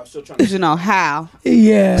 But I was still trying to, you know how.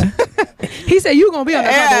 Yeah. He said you were gonna be on the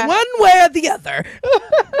cover one way or the other.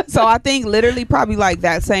 So I think literally probably like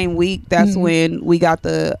that same week, that's when we got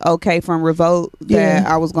the okay from Revolt that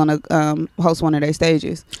I was gonna host one of their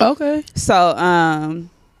stages. Okay. So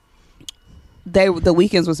the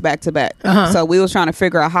weekends was back to back. So we was trying to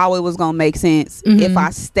figure out how it was gonna make sense if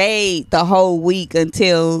I stayed the whole week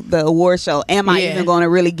until the award show. Am I even gonna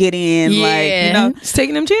really get in? Like, you know, just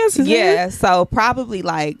taking them chances. Yeah. So probably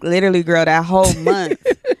like literally, girl, that whole month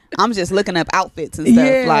I'm just looking up outfits and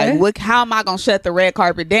stuff. Like, how am I gonna shut the red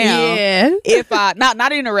carpet down? If I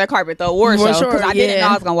not in the red carpet, the award show, because I didn't know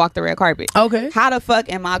I was gonna walk the red carpet. Okay. How the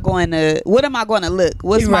fuck am I going to? What am I going to look?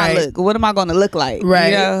 What's my look? What am I going to look like?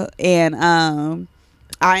 Right. You know? And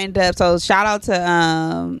I end up. So shout out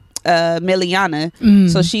to Miliana.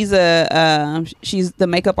 So she's the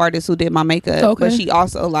makeup artist who did my makeup, but she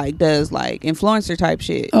also like does like influencer type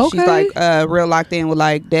shit. She's like real locked in with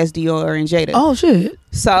like Des Dior and Jada. Oh shit.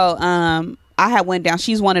 So I had went down.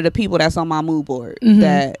 She's one of the people that's on my mood board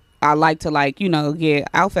that I like to, like, you know, get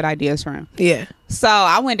outfit ideas from. Yeah. So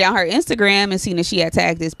I went down her Instagram and seen that she had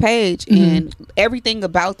tagged this page, and everything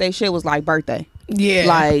about that shit was like birthday. Yeah.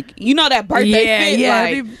 Like, you know, that birthday fit? Yeah.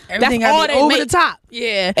 Like, everything that's all they over make. the top.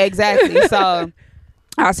 Yeah. Exactly. So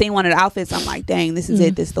I seen one of the outfits. I'm like, dang, this is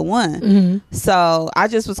it. This the one. So I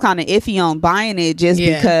just was kind of iffy on buying it just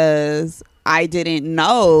because I didn't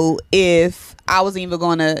know if I was even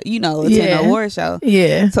going to, you know, attend an award show.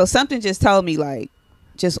 Yeah. So something just told me, like,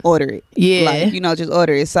 just order it. Yeah. Like, you know, just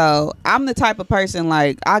order it. So I'm the type of person,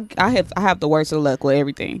 like, I have the worst of luck with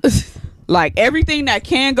everything. Like, everything that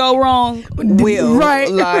can go wrong will. Right.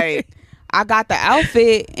 Like, I got the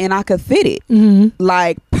outfit and I could fit it.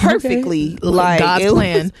 Like, perfectly. Okay. Like, God's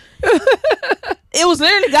plan. It was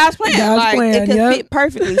literally God's plan. God's plan, it could fit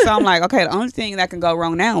perfectly. So I'm like, okay, the only thing that can go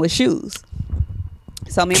wrong now is shoes.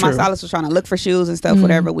 So me and my stylist was trying to look for shoes and stuff,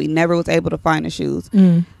 whatever. We never was able to find the shoes.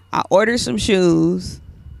 I ordered some shoes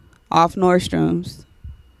off Nordstrom's,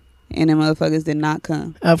 and the motherfuckers did not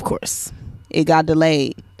come. Of course. It got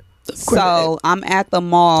delayed. So I'm at the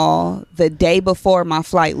mall the day before my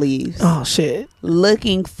flight leaves. Oh shit.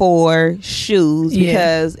 Looking for shoes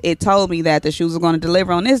because it told me that the shoes were going to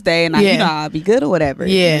deliver on this day, and I, you know, I'll be good or whatever.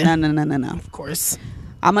 Yeah. No. Of course.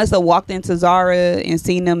 I must have walked into Zara and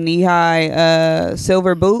seen them knee-high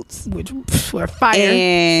silver boots, which were fire.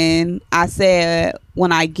 And I said,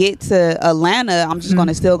 when I get to Atlanta, I'm just going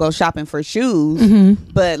to still go shopping for shoes,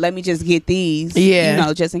 but let me just get these, you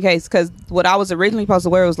know, just in case. Because what I was originally supposed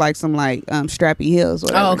to wear was like some like strappy heels.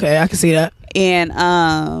 Whatever. Oh, okay, I can see that.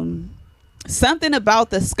 And something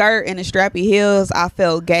about the skirt and the strappy heels I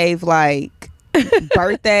felt gave like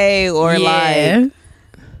birthday or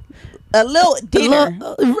a little dinner.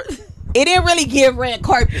 It didn't really give red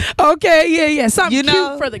carpet. Okay, yeah. Something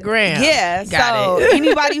cute for the gram. Yeah. So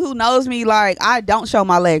anybody who knows me, like, I don't show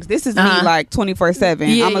my legs. This is me, like,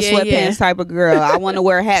 24/7. I'm a sweatpants type of girl. I want to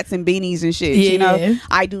wear hats and beanies and shit. You know,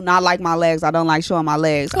 I do not like my legs. I don't like showing my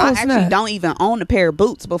legs. I actually don't even own a pair of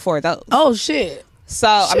boots before those. Oh shit. So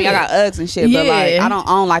I mean, I got Uggs and shit, but like, I don't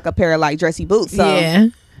own like a pair of like dressy boots.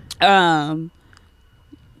 So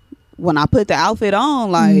when I put the outfit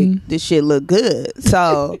on, like, this shit look good.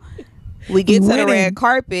 So we get to the red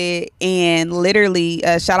carpet, and literally,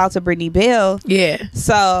 shout out to Brittany Bell. Yeah.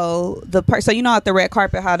 So so you know at the red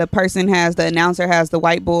carpet how the announcer has the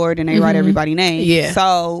whiteboard and they write everybody's name. Yeah.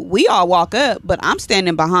 So we all walk up, but I'm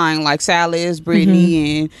standing behind like Salas,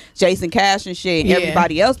 Brittany, and Jason Cash and shit, and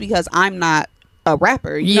everybody else, because I'm not a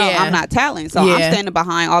rapper. You know, I'm not talent. So I'm standing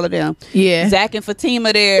behind all of them. Yeah. Zach and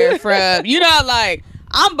Fatima there from, you know, like,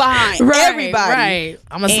 I'm behind everybody. Right.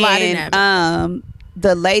 I'm gonna slide in that.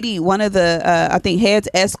 The lady, one of the I think head's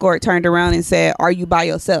escort, turned around and said, "Are you by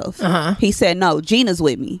yourself?" He said, "No, Gina's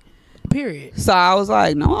with me." Period. So I was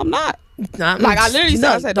like, "No, I'm not." Like, I literally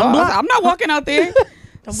said, "I said, no, I'm not walking out there."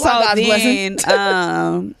 So then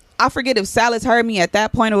I forget if Salas heard me at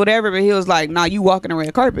that point or whatever, but he was like, "Nah, you walking the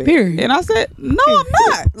red carpet." Period. And I said, "No, I'm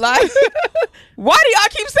not." Like, why do y'all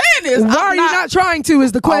keep saying this? Why are you not trying to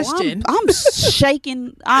is the question. I'm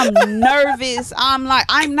shaking. I'm nervous. I'm like,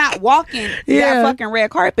 I'm not walking that fucking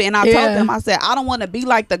red carpet. And I told them, I said, I don't want to be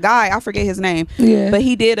like the guy. I forget his name. Yeah. But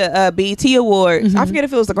he did a BET Awards. I forget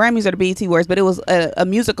if it was the Grammys or the BET Awards, but it was a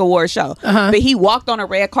music award show. But he walked on a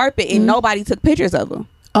red carpet and nobody took pictures of him.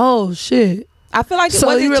 Oh, shit. I feel like it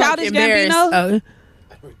wasn't Childish Gambino. I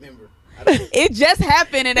remember. It just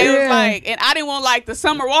happened, and they was like, and I didn't want like the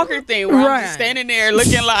Summer Walker thing where I'm just standing there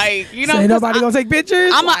looking like, you know, ain't nobody gonna take pictures.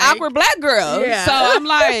 I'm an awkward black girl, so I'm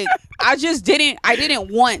like, I didn't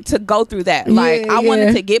want to go through that. Like, I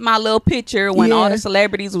wanted to get my little picture when all the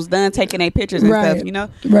celebrities was done taking their pictures and stuff, you know.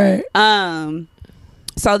 Right.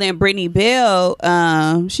 So then Brittany Bell,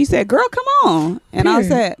 she said, "Girl, come on." And I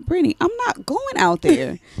said, "Brittany, I'm not going out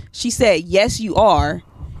there." She said, "Yes, you are."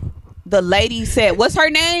 The lady said, "What's her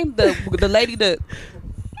name?" The lady,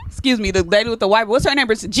 excuse me, the lady with the white, what's her name?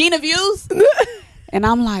 Gina Views. And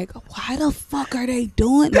I'm like, why the fuck are they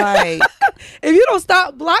doing? Like, if you don't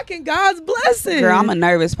stop blocking God's blessing. Girl, I'm a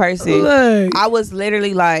nervous person. Look. I was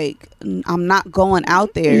literally like, I'm not going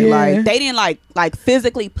out there. Like, they didn't like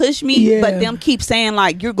physically push me, but them keep saying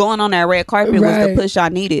like, you're going on that red carpet was the push I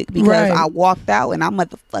needed, because I walked out and I'm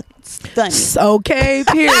motherfucking stunning. Okay,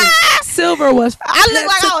 period. Silver was. I look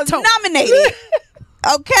like I was nominated.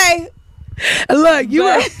 Okay. Look, you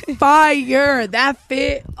were fire. That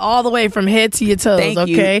fit all the way from head to your toes. Thank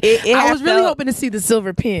okay, you. I was really hoping to see the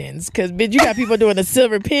silver pins, because bitch, you got people doing the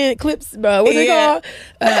silver pin clips. What's it called?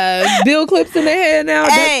 Bill clips in their head now.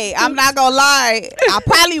 Hey, I'm not gonna lie. I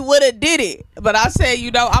probably would have did it, but I said, you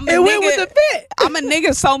know, I'm a nigga. Went with the fit. I'm a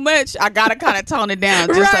nigga so much. I gotta kind of tone it down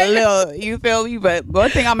just a little. You feel me? But one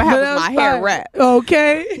thing I'm gonna have is my hair wrapped.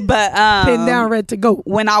 Okay, but pin down, red to go.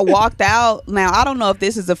 When I walked out, now I don't know if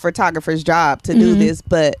this is a photographer's job to do this,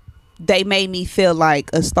 but they made me feel like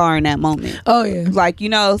a star in that moment. Oh yeah, like, you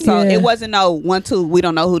know, so it wasn't no 1 2. We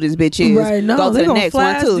don't know who this bitch is. Right? No, go to the next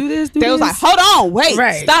flash, 1 2. Do this, they was like, hold on, wait,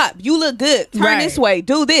 stop. You look good. Turn right. this way.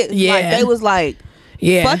 Do this. Yeah. Like, they was like,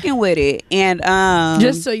 fucking with it. And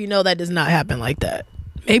just so you know, that does not happen like that.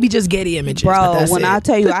 Maybe just Getty Images, bro. When I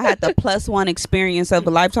tell you, I had the +1 experience of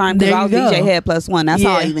a lifetime, because I was DJ Head +1. That's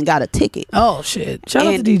how I even got a ticket. Oh shit! Shout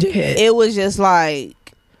out to DJ Head. It was just like,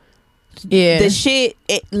 the shit,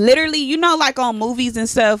 it literally, you know, like on movies and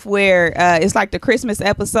stuff where it's like the Christmas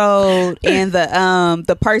episode and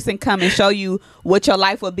the person come and show you what your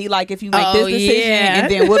life would be like if you make this decision,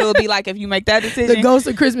 and then what it would be like if you make that decision. The Ghost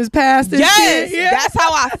of Christmas Past. Yes, that's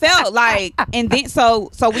how I felt. Like, and then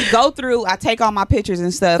so we go through, I take all my pictures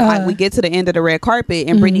and stuff. Like, we get to the end of the red carpet,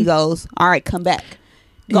 and Brittany goes, "All right, come back."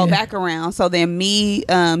 Go back around. So then me,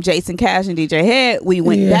 Jason Cash, and DJ Head, we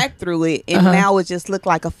went back through it, and now it just looked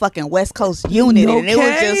like a fucking West Coast unit. And it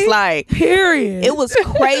was just like, period. It was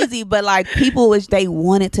crazy, but like, people wish they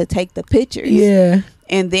wanted to take the pictures. Yeah.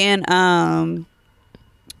 And then I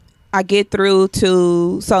get through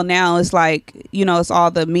to, so now it's like, you know, it's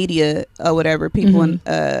all the media or whatever, people in,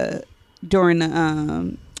 during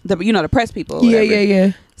the you know, the press people or whatever.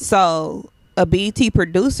 Yeah. So a BET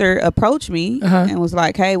producer approached me and was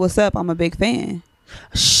like, "Hey, what's up? I'm a big fan."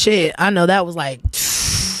 Shit, I know that was like,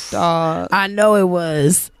 dog. I know it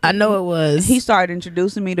was. He started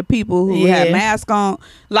introducing me to people who had masks on.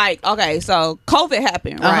 Like, okay, so COVID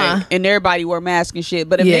happened, right? And everybody wore masks and shit.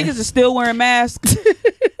 But if niggas are still wearing masks,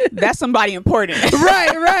 that's somebody important.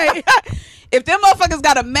 Right. If them motherfuckers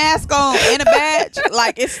got a mask on and a badge,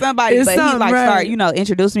 like it's somebody. It's but he like right. start,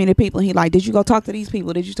 introducing me to people. He like, did you go talk to these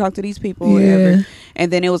people? Did you talk to these people? Whatever.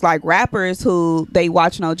 And then it was like rappers who they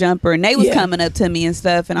watch No Jumper, and they was coming up to me and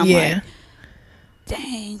stuff, and I'm like,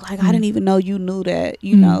 dang, like I didn't even know you knew that,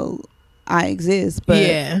 I exist.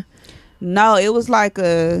 But no, it was like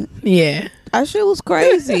that shit was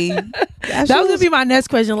crazy. that was gonna be my next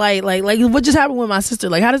question. Like what just happened with my sister?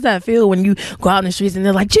 Like, how does that feel when you go out in the streets and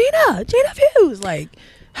they're like, Gina Views? Like,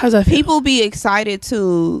 how does that feel? People be excited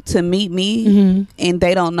to meet me, and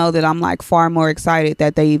they don't know that I'm like far more excited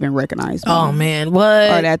that they even recognize me. Oh man,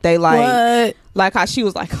 what? Or that they like how she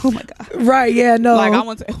was like, oh my god, right? Yeah, no. Like I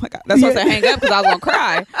want to. Oh my god, that's why I said hang up because I was gonna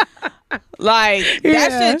cry. Like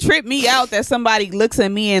that shit tripped me out that somebody looks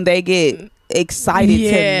at me and they get excited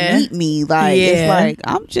to meet me. Like it's like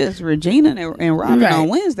I'm just Regina and Robin on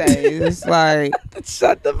Wednesdays. It's like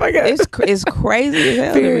shut the fuck up. It's crazy as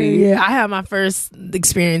hell to me. Yeah, I had my first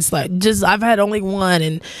experience I've had only one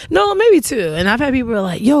and no maybe two, and I've had people who are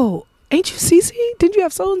like, yo, ain't you Cece? Did you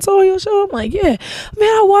have so and so on your show? I'm like, yeah, man,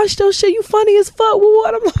 I watched those shit. You funny as fuck.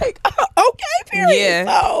 What? I'm like, okay, period.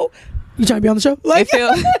 Yeah. So you trying to be on the show? Like, it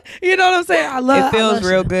feels, you know what I'm saying? It feels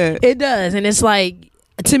real good. It does, and it's like,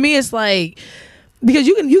 to me, it's like, because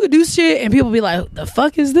you can do shit and people be like, the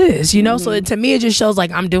fuck is this? So to me, it just shows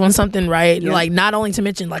like I'm doing something right. Like, not only to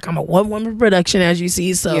mention like I'm a one-woman production, as you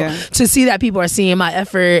see. So to see that people are seeing my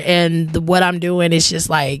effort and what I'm doing, it's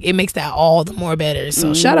just like, it makes that all the more better.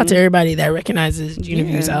 So shout out to everybody that recognizes Gina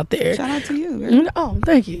Views out there. Shout out to you, girl. Oh,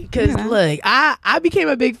 thank you. Because look, I became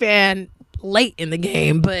a big fan late in the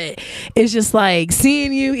game, but it's just like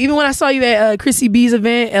seeing you, even when I saw you at Chrissy B's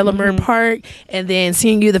event at Lamert Park, and then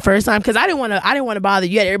seeing you the first time, because I didn't want to bother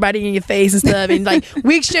you. Had everybody in your face and stuff, and like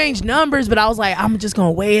we exchanged numbers, but I was like, I'm just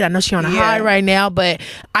gonna wait. I know she's on a high right now, but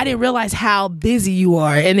I didn't realize how busy you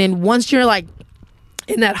are. And then once you're like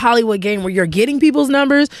in that Hollywood game where you're getting people's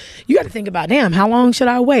numbers, you got to think about, damn, how long should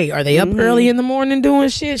I wait? Are they up early in the morning doing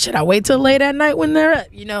shit? Should I wait till late at night when they're up?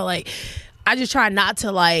 Like, I just try not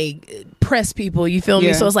to like press people, you feel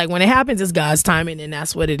me? So it's like when it happens, it's God's timing, and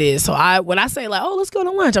that's what it is. So when I say like, oh, let's go to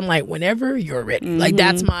lunch, I'm like, whenever you're ready. Like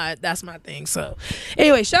that's my thing. So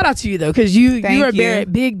anyway, shout out to you though, because you are a very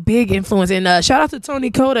big influence, and shout out to Tony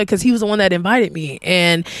Coda, because he was the one that invited me,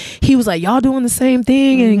 and he was like, y'all doing the same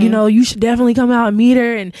thing, and you should definitely come out and meet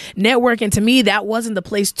her and network. And to me, that wasn't the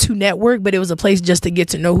place to network, but it was a place just to get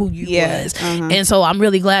to know who you was. And so I'm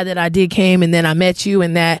really glad that I did came, and then I met you,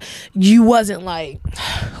 and that you wasn't like,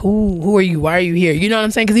 who are you? Why are you here? You know what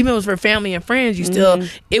I'm saying? Because even if it was for family and friends, you still,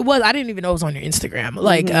 it was, I didn't even know it was on your Instagram.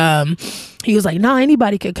 Like, he was like, no,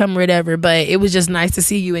 anybody could come, whatever. But it was just nice to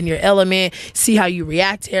see you in your element, see how you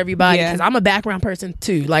react to everybody. Because I'm a background person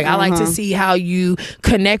too. Like, I like to see how you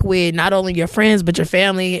connect with not only your friends, but your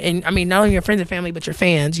family. And I mean, not only your friends and family, but your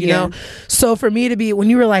fans, you know? So for me to be, when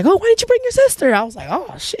you were like, oh, why didn't you bring your sister? I was like,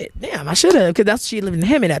 oh, shit, damn, I should have. Because she lived in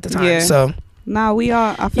Hemet at the time. So. No,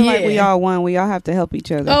 I feel like we all one. We all have to help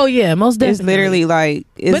each other. Oh yeah, most definitely. It's literally like,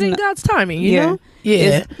 but in God's timing, you know. Yeah,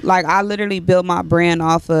 it's like I literally built my brand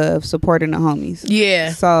off of supporting the homies.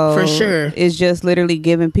 Yeah, so for sure, it's just literally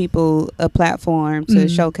giving people a platform to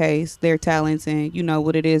showcase their talents and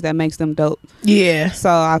what it is that makes them dope. Yeah.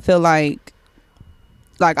 So I feel like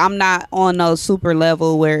I'm not on no super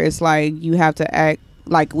level where it's like you have to act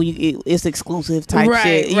like it's exclusive type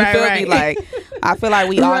shit. You feel me? Like I feel like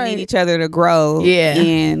we all need each other to grow. Yeah.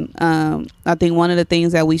 And I think one of the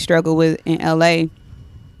things that we struggle with in LA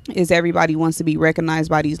is everybody wants to be recognized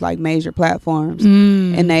by these like major platforms,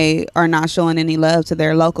 and they are not showing any love to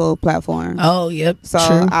their local platforms. Oh, yep. So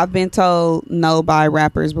true. I've been told no by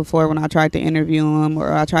rappers before when I tried to interview them,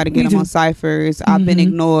 or I tried to get them on cyphers. I've been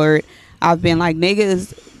ignored. I've been like,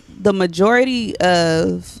 niggas, the majority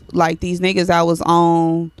of like these niggas I was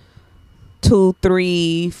on 2,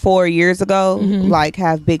 3, 4 years ago, like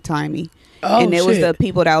have big time me. Oh, and it was the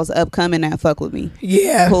people that was upcoming that fuck with me.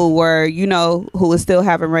 Yeah. Who were, who was still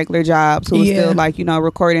having regular jobs, who was still like,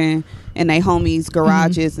 recording in their homies'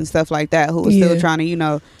 garages and stuff like that, who was still trying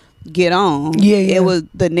to, get on. Yeah. It was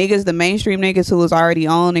the niggas, the mainstream niggas who was already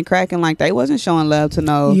on and cracking, like they wasn't showing love to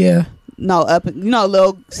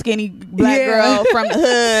little skinny black girl from the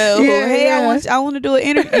hood who, hey, I want to do an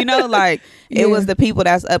interview, like it was the people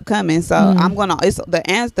that's upcoming. So I'm gonna, it's the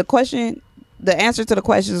answer to the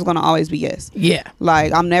question is gonna always be yes. Yeah.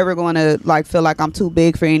 Like I'm never gonna like feel like I'm too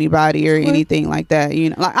big for anybody or anything like that.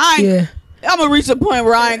 Like I'm gonna reach a point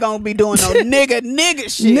where I ain't gonna be doing no nigga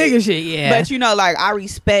shit. Nigga shit, yeah. But like I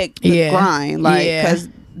respect the grind, like because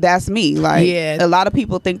that's me. Like, a lot of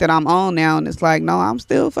people think that I'm on now, and it's like, no, I'm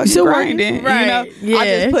still fucking grinding. Right. You know, I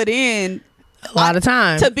just put in a lot of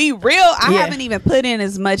time. To be real, I haven't even put in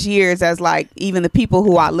as much years as like even the people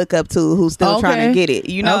who I look up to who still trying to get it.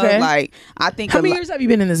 You know, like I think. How many years have you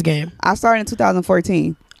been in this game? I started in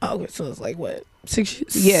 2014. Oh, so it's like what? 6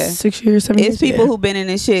 years? Yeah. 6 years, 7 years? It's people who've been in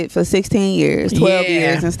this shit for 16 years, 12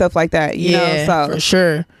 years and stuff like that. You know, so for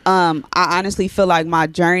sure. I honestly feel like my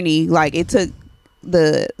journey, like it took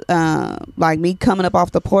the like me coming up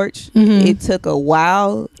off the porch, it took a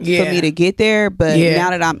while for me to get there, but now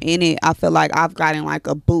that I'm in it, I feel like I've gotten like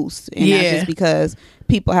a boost, and that's just because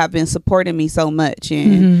people have been supporting me so much.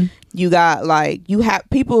 And you got like, you have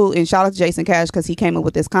people, and shout out to Jason Cash because he came up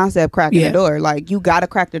with this concept, cracking the door. Like, you gotta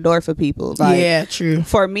crack the door for people. Like, true.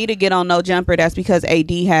 For me to get on No Jumper, that's because AD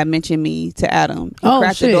had mentioned me to Adam. He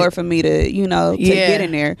cracked the door for me to, you know, to get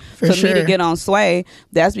in there. For me to get on Sway,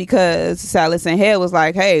 that's because Silas and Head was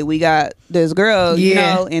like, hey, we got this girl, you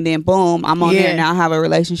know, and then boom, I'm on there now. I have a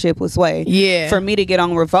relationship with Sway. For me to get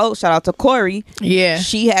on Revolt, shout out to Corey.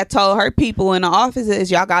 She had told her people in the offices,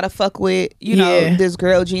 y'all gotta fuck with, you know, this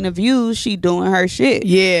girl Gina Views. She doing her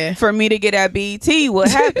shit. For me to get at BET,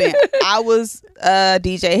 what happened? I was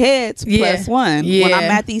DJ Heads +1. When I'm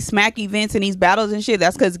at these smack events and these battles and shit,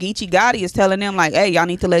 that's because Geechee Gotti is telling them like, hey, y'all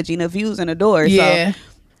need to let Gina Views in the door. So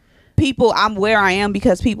people, I'm where I am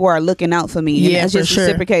because people are looking out for me. And it's just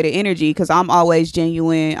reciprocated energy because I'm always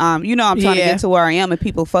genuine. You know, I'm trying to get to where I am, and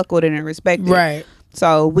people fuck with it and respect it. Right.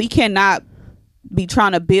 So we cannot be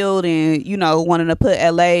trying to build and, you know, wanting to put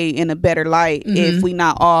LA in a better light if we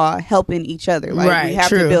not all helping each other. Like, we have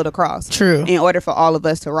to build across in order for all of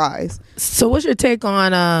us to rise. So what's your take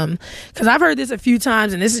on because I've heard this a few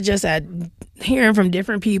times, and this is just at hearing from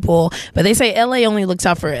different people, but they say LA only looks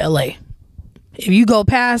out for LA. If you go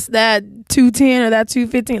past that 210 or that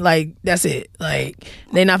 215, like, that's it. Like,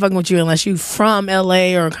 they not fucking with you unless you from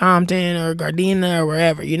LA or Compton or Gardena or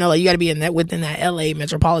wherever. You know, like, you got to be in that, within that LA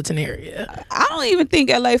metropolitan area. I don't even think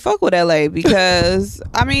LA fuck with LA because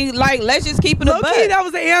I mean, like, let's just keep it a buck. That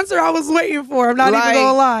was the answer I was waiting for. I'm not even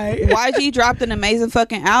gonna lie. YG dropped an amazing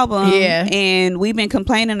fucking album, and we've been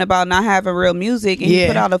complaining about not having real music, and he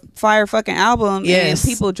put out a fire fucking album, and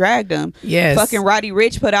people dragged him. Fucking Roddy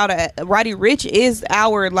Ricch put out Roddy Ricch is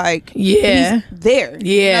our like he's there.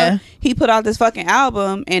 You know? He put out this fucking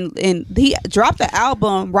album, and he dropped the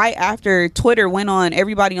album right after Twitter went on.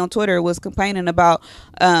 Everybody on Twitter was complaining about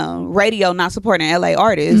radio not supporting LA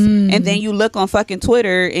artists, and then you look on fucking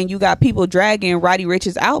Twitter and you got people dragging Roddy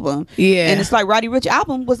Ricch's album, and it's like Roddy Ricch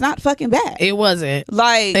album was not fucking bad. It wasn't.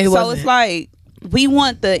 Like, it's like, we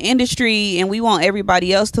want the industry and we want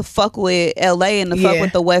everybody else to fuck with LA and to fuck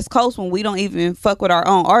with the West Coast when we don't even fuck with our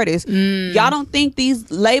own artists. Y'all don't think these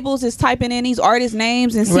labels is typing in these artists'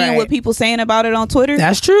 names and seeing what people saying about it on Twitter?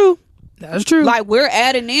 That's true. That's true. Like, we're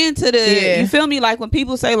adding into the you feel me? Like, when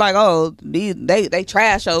people say like, oh, they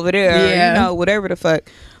trash over there, or, you know, whatever the fuck.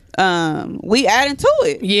 We adding to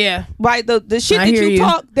it. Like, the shit that you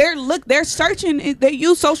talk, they're searching, they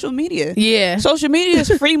use social media. Social media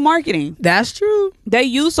is free marketing. That's true. They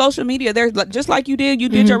use social media. They're just like you did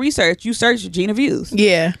your research. You searched Gina Views.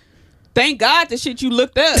 Thank God the shit you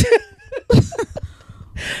looked up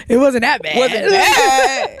it wasn't that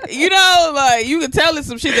bad. You know, like, you can tell it's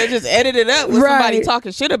some shit that just edited up with somebody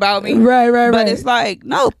talking shit about me. But it's like,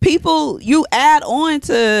 no, people, you add on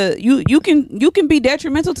to you can be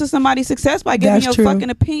detrimental to somebody's success by giving your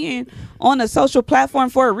fucking opinion on a social platform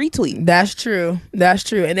for a retweet. That's true.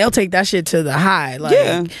 And they'll take that shit to the high. Like,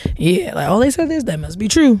 like, oh, they said this, that must be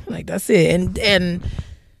true. Like, that's it. And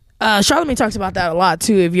Charlamagne talks about that a lot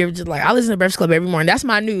too. If you're just like, I listen to Breakfast Club every morning. That's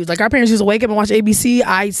my news. Like, our parents used to wake up and watch ABC.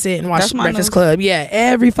 I sit and watch Breakfast Club.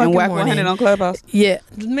 Every fucking morning. And Whack 100 on Clubhouse.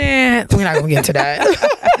 Man, we're not gonna get into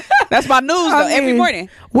that. That's my news though. Every morning.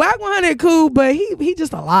 Whack 100 cool, but he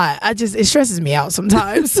just a lot. It stresses me out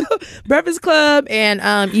sometimes. So, Breakfast Club and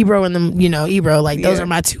Ebro and them, you know, Ebro, like, those are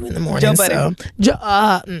my two in the morning. So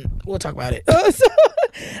we'll talk about it.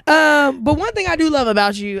 But one thing I do love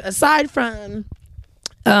about you, aside from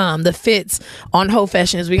the fits on Ho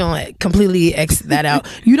Fashions, we're gonna like completely exit that out.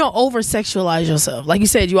 You don't over sexualize yourself. Like you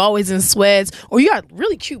said, you always in sweats, or you got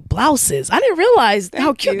really cute blouses. I didn't realize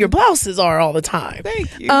how cute your blouses are all the time.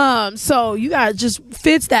 Thank you. So you got just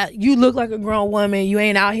fits that you look like a grown woman. You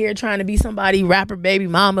ain't out here trying to be somebody rapper baby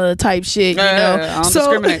mama type shit, you know. I don't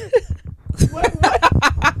discriminate.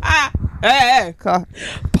 Hey,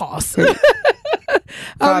 pause.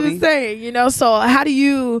 I'm just saying, you know, so how do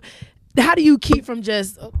you keep from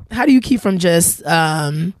just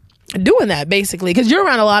doing that basically, because you're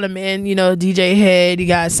around a lot of men, you know, DJ Head, you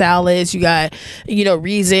got Salas, you got, you know,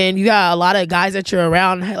 Reason, you got a lot of guys that you're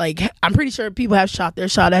around. Like, I'm pretty sure people have shot their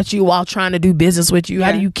shot at you while trying to do business with you.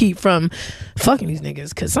 How do you keep from fucking these niggas?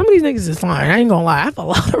 Because some of these niggas is fine. I ain't gonna lie, I have a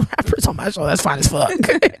lot of rappers on my show that's fine as fuck.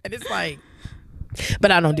 And it's like,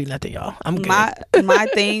 but I don't do nothing, y'all. I'm good. My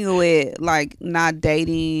thing with like not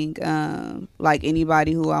dating like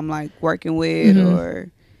anybody who I'm like working with,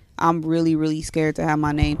 or I'm really, really scared to have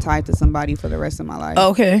my name tied to somebody for the rest of my life.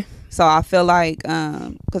 Okay. So I feel like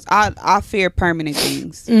because I fear permanent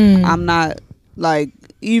things. I'm not like,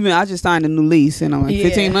 even I just signed a new lease and I'm like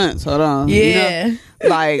 15 months. Hold on. Yeah. You know?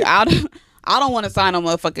 Like I don't want to sign a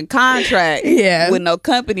motherfucking contract with no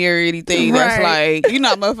company or anything. That's like, you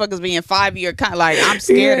know, motherfuckers being 5-year like, I'm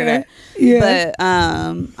scared of that. Yeah. But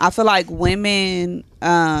I feel like women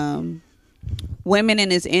in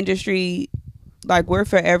this industry, like, we're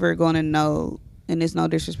forever going to know, and it's no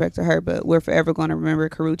disrespect to her, but we're forever going to remember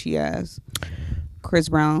Karrueche as Chris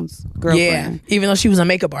Brown's girlfriend. Yeah, even though she was a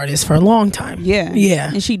makeup artist for a long time. Yeah.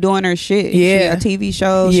 And she doing her shit. Yeah. She got TV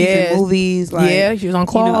shows. She's in movies. Like, she was on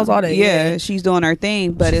Claws, all that. Yeah, she's doing her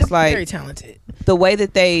thing. But she's it's like very talented. The way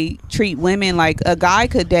that they treat women, like a guy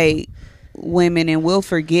could date women and will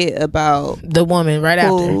forget about the woman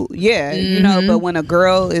after. Yeah, you know. But when a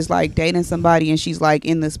girl is like dating somebody and she's like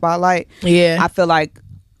in the spotlight, I feel like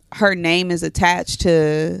her name is attached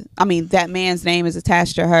to, that man's name is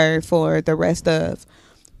attached to her for the rest of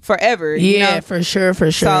forever. You know? For sure.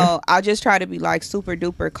 So I just try to be like super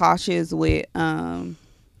duper cautious with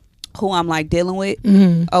who I'm like dealing with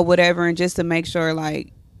or whatever, and just to make sure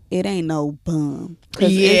like it ain't no bum.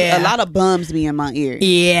 Cause a lot of bums be in my ear.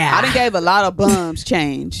 I done gave a lot of bums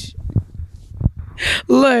change.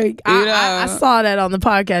 Look, I saw that on the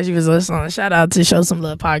podcast you was listening on. Shout out to Show Some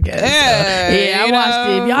Love podcast. I watched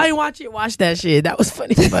it. If y'all ain't watch it, watch that shit. That was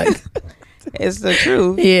funny as fuck. It's the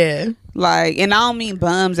truth. Like, and I don't mean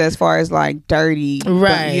bums as far as like dirty,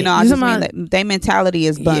 right? But, you know, I just mean like, their mentality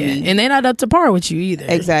is bummy, and they're not up to par with you either.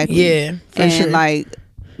 Exactly. For sure. Like,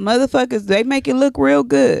 motherfuckers, they make it look real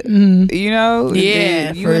good. You know. You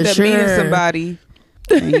end up meeting somebody.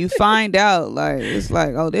 And you find out, like, it's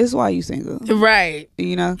like, oh, this is why you single, right?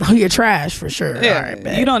 You know, oh, you're trash for sure. Yeah,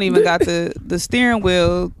 right, you don't even got the steering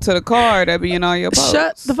wheel to the car that be in all your posts.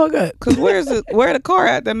 Shut the fuck up. Cause where the car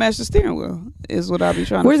at that match the steering wheel is what I be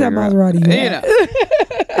trying. Where's to that Maserati? You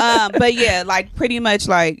know. But yeah, like pretty much,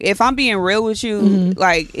 like if I'm being real with you,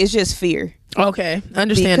 like it's just fear. Okay,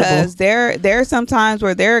 understandable. Because there are some times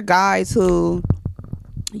where there are guys who,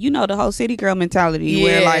 you know, the whole city girl mentality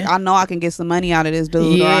where like, I know I can get some money out of this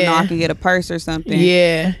dude, or I know I can get a purse or something.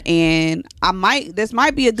 And this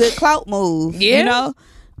might be a good clout move, you know?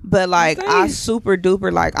 But like, I super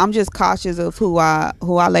duper, like, I'm just cautious of who I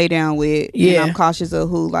lay down with. And I'm cautious of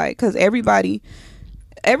who, like, cause everybody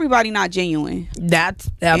not genuine. That's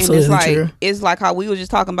absolutely true. It's like how we were just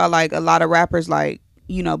talking about, like, a lot of rappers, like,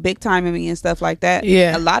 you know, big timing me and stuff like that.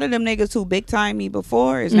 A lot of them niggas who big time me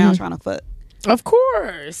before is now trying to fuck. Of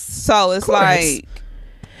course. So it's like,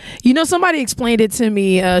 you know, somebody explained it to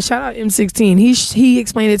me. Shout out M16. He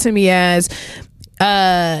explained it to me as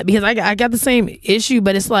because I got the same issue,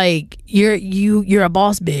 but it's like you're a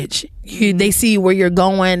boss bitch. They see where you're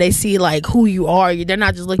going. They see like who you are. They're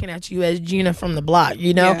not just looking at you as Gina from the block.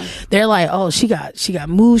 You know, they're like, oh, she got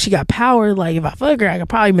moves. She got power. Like if I fuck her, I could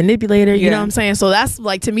probably manipulate her. You know what I'm saying? So that's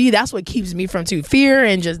like, to me, that's what keeps me from fear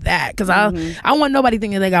and just that. Because I want nobody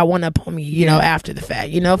thinking they got one up on me. You know, after the fact.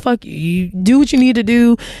 You know, fuck you. You do what you need to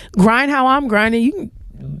do. Grind how I'm grinding. You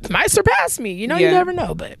might surpass me. You know, you never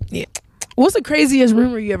know. But yeah. What's the craziest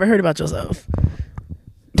rumor you ever heard about yourself?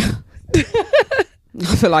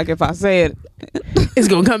 I feel like if I say it, it's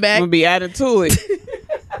gonna come back. I'm gonna be added to it.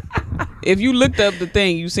 If you looked up the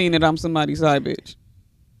thing, you seen that I'm somebody's side bitch.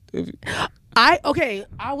 I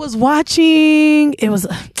was watching. It was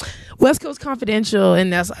West Coast Confidential,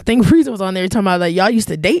 and I think Reason was on there talking about like y'all used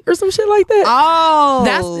to date or some shit like that.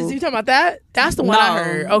 Oh, you talking about that? That's the one I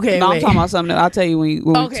heard. Okay, no, I'm talking about something that I'll tell you when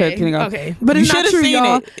we check it out. Okay, but it's not true,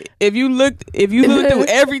 y'all. It. If you looked through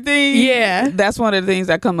everything, that's one of the things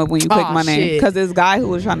that come up when you click my name. Because this guy who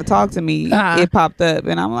was trying to talk to me, it popped up,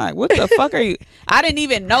 and I'm like, what the fuck are you? I didn't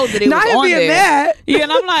even know that it was on there. Mad. Yeah,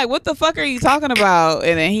 and I'm like, what the fuck are you talking about?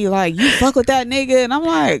 And then he like, you fuck with that nigga, and I'm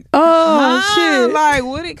like, shit, like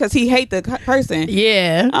what? Because he hate the person.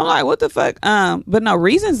 Yeah, I'm like, what the fuck? But no,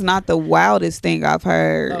 Reason's not the wildest thing I've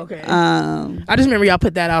heard. Okay. I just remember y'all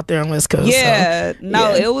put that out there on West Coast. Yeah,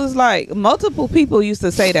 so. It was like multiple people used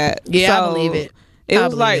to say that. Yeah, so I believe it. It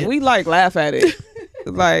was like we like laugh at it.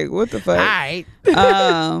 Like what the fuck? All right.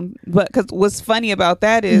 But because what's funny about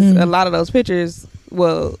that is a lot of those pictures,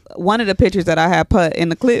 well, one of the pictures that I had put in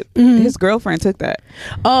the clip, his girlfriend took that.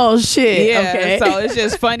 Oh shit. Yeah. Okay. So it's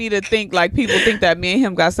just funny to think like people think that me and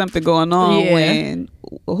him got something going on when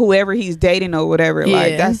whoever he's dating or whatever,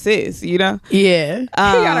 like that's sis, you know? Yeah. He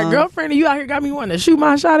got a girlfriend and you out here got me wanting to shoot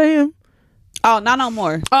my shot at him. Oh, not no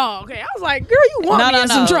more. Oh, okay. I was like, girl, you want me in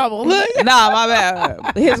some trouble. Look. Nah, my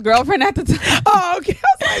bad. His girlfriend at the time. Oh, okay. I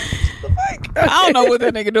was like, what the fuck? I don't know what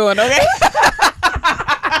that nigga doing, okay?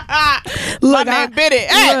 Look, my man bit it.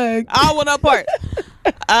 Hey, I want up part.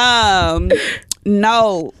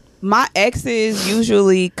 No, my exes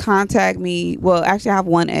usually contact me. Well, actually, I have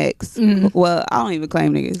one ex. Well, I don't even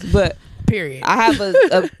claim niggas, but period. I have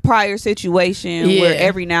a prior situation where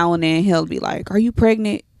every now and then he'll be like, "Are you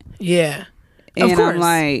pregnant?" Yeah. And of course. I'm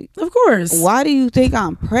like, of course. Why do you think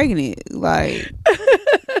I'm pregnant? Like,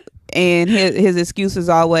 and his excuse is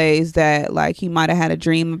always that like he might have had a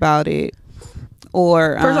dream about it,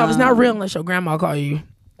 or first off, it's not real unless your grandma call you.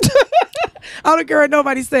 I don't care what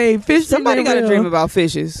nobody say. Fish. Somebody got a dream about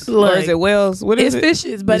fishes. Like, or is it whales? What is it? It's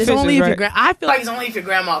fishes, but it's fishes, only if your I feel like it's only if your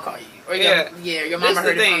grandma call you, or your mama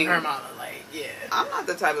heard it from her mama. Like, I'm not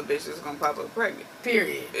the type of bitch that's gonna pop up pregnant.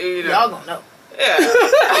 Period. You know? Y'all gonna know.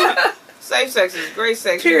 Yeah. Safe sex is great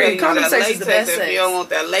sex. Period. Condom sex is the best sex. If you don't want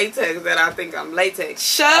that latex, then I think I'm latex.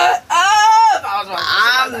 Shut up!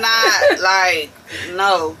 I'm not like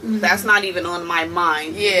no. That's not even on my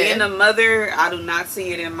mind. Yeah. Being a mother, I do not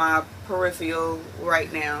see it in my peripheral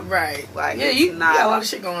right now. Right. Like you got a lot of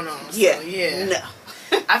shit going on. Yeah. So, yeah. No.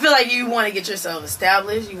 I feel like you want to get yourself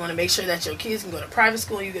established. You want to make sure that your kids can go to private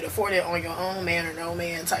school. You can afford it on your own, man or no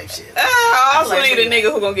man type shit. I also need a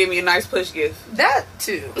nigga who gonna give me a nice push gift. That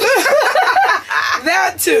too.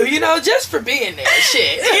 That too. You know, just for being there.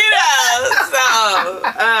 Shit. You know.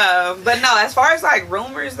 So, but no. As far as like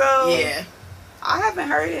rumors though, I haven't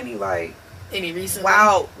heard any like. Any recently?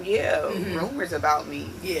 Wow, rumors about me.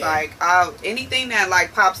 Yeah. Like, anything that,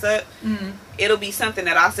 like, pops up, it'll be something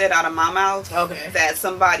that I said out of my mouth. Okay. That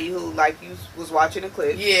somebody who, like, you was watching a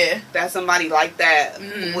clip. Yeah. That somebody like that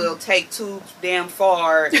will take too damn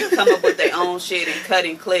far and come up with their own shit and cut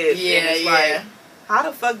and clip. Yeah, and it's like, how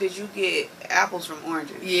the fuck did you get apples from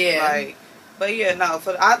oranges? Yeah. Like, but yeah, no.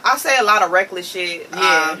 I say a lot of reckless shit.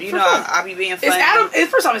 Yeah, you know, I be being funny.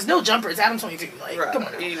 First off, it's no jumper. It's Adam 22. Like, right, come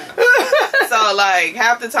on. You know. So like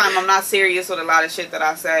half the time, I'm not serious with a lot of shit that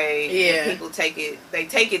I say. Yeah. And people take it. They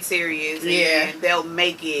take it serious. And they'll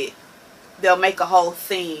make a whole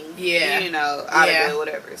thing. Yeah. You know, out of it,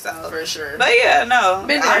 whatever. So for sure. But yeah, no.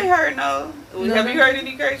 I ain't heard no. Have you heard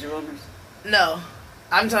any crazy rumors? No.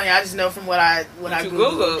 I'm telling you, I just know from what I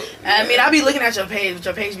Googled. I mean, I be looking at your page, but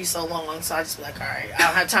your page be so long, so I just be like, all right, I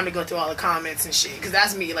don't have time to go through all the comments and shit, because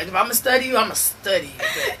that's me. Like, if I'm gonna study you, I'm gonna study.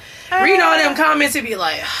 But reading all them comments, it be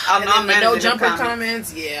like, no jumper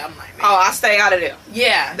comments. Yeah, I'm like, man. Oh, I stay out of them.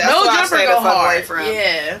 Yeah, that's no jumper go hard. From.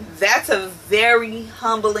 Yeah, that's a very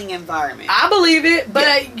humbling environment. I believe it,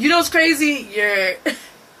 but you know what's crazy?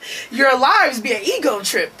 Your lives be an ego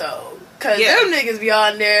trip though, because them niggas be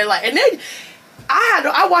on there like, and then.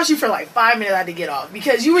 I watched you for like 5 minutes. I had to get off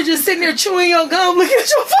because you were just sitting there chewing your gum, looking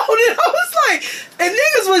at your phone, and I was like, and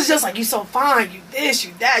niggas was just like, you so fine, you this,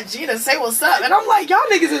 you that, Gina, say what's up, and I'm like, y'all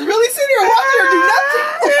niggas is really sitting here watching her do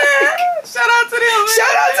nothing. Shout out to them.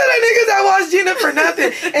 Shout out to the niggas that watch Gina for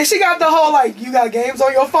nothing, and she got the whole like, you got games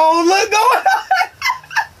on your phone look going on.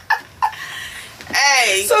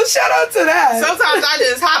 Hey, so shout out to that. Sometimes I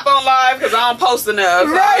just hop on live because I don't post enough.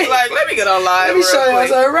 So right. I was like, let me get on live. Let me show you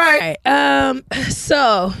what's up. Right.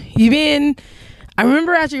 So I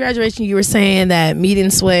remember after graduation, you were saying that meeting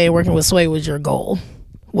Sway, working with Sway was your goal.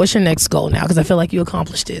 What's your next goal now? Because I feel like you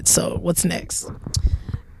accomplished it. So what's next?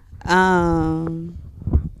 I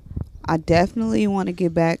definitely want to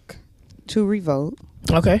get back to Revolt.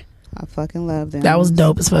 Okay. I fucking love them. That was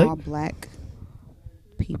dope as fuck. All black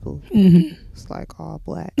people. Mm-hmm. It's like all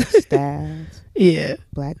black staff. Yeah.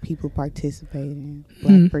 Black people participating.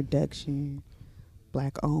 Black production.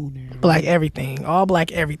 Black owner. Black everything. All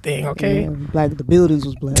black everything, okay? Yeah, black. The buildings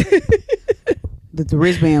was black. the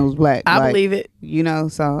wristband was black. I believe it. You know,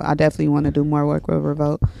 so I definitely want to do more work with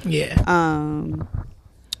Revolt. Yeah. I'm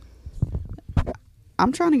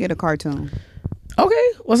trying to get a cartoon.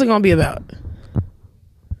 Okay. What's it going to be about?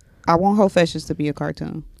 I want Whole Fashions to be a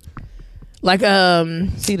cartoon. Like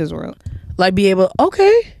Cedar's World. Like be able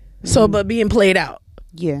so but being played out.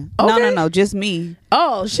 Yeah. Okay. No, just me.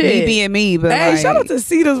 Oh shit. Me being me, but hey, shout out to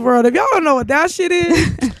Cedar's World. If y'all don't know what that shit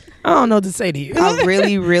is, I don't know what to say to you. I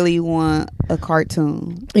really, really want a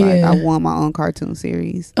cartoon. Like I want my own cartoon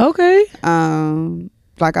series. Okay.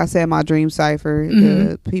 Like I said, my dream cipher,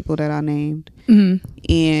 the people that I named.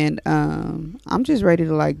 and I'm just ready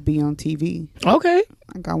to like be on TV. Okay.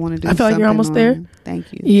 Like I want to do. I feel like you're almost there.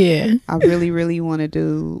 Thank you. Yeah. I really, really want to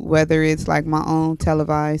do, whether it's like my own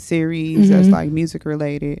televised series that's like music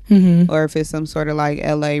related, or if it's some sort of like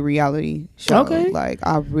LA reality show. Okay. Like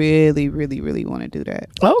I really, really, really want to do that.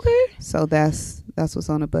 Okay. So that's what's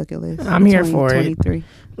on the bucket list. I'm here for it.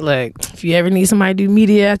 Look, if you ever need somebody to do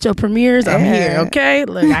media at your premieres, I'm here. Okay.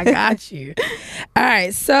 Look, I got you. All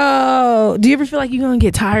right. So, do you ever feel like you're gonna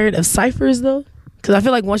get tired of ciphers though? Because I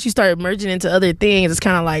feel like once you start merging into other things, it's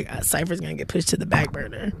kind of like Cypher's going to get pushed to the back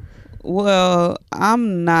burner. Well,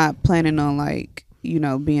 I'm not planning on like,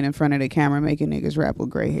 being in front of the camera making niggas rap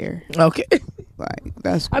with gray hair. Okay. Like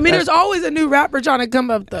there's always a new rapper trying to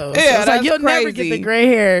come up though. Yeah, so it's like you'll never get the gray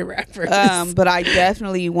hair rappers. But I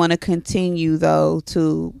definitely want to continue though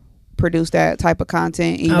to produce that type of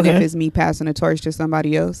content, even if it's me passing the torch to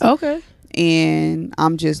somebody else. Okay. And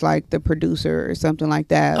I'm just like the producer or something like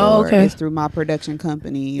that, or it's through my production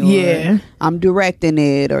company, or I'm directing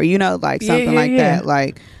it, or like something like that.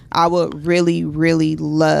 Like I would really, really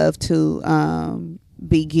love to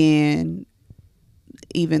begin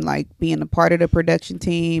even like being a part of the production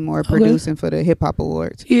team or producing for the Hip Hop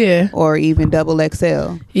Awards, or even Double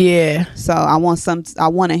XL. So I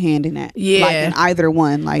want a hand in that, like in either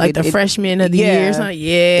one, like the freshman of the year or something.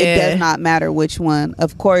 It does not matter which one,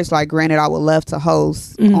 of course. Like granted, I would love to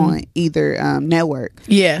host on either network,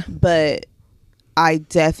 but I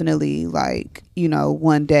definitely like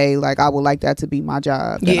one day, like I would like that to be my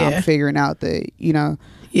job, that I'm figuring out the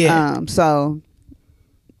so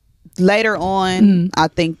later on, I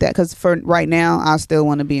think that because for right now, I still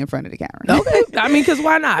want to be in front of the camera. Okay, I mean, because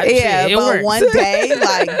why not? Yeah, it but works. one day,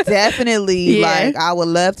 like definitely, like I would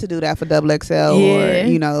love to do that for Double XL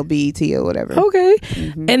or BET or whatever. Okay,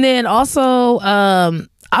 and then also,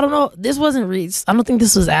 I don't know. This wasn't I don't think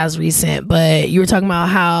this was as recent, but you were talking about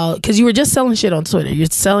how, because you were just selling shit on Twitter.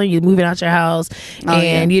 You're moving out your house,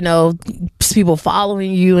 and people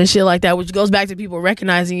following you and shit like that, which goes back to people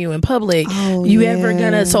recognizing you in public. Ever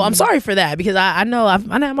gonna? So I'm sorry for that, because I know I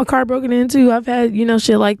had my car broken into. I've had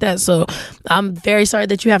shit like that. So I'm very sorry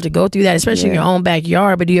that you have to go through that, especially in your own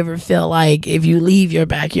backyard. But do you ever feel like if you leave your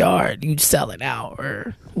backyard, you sell it out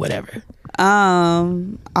or whatever?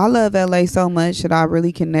 I love LA so much that I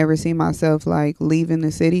really can never see myself like leaving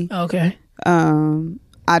the city. Okay.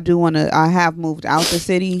 I do want to. I have moved out the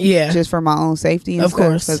city, just for my own safety and of stuff.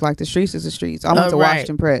 Course, because like the streets is the streets. I went to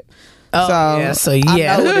Washington Prep. So I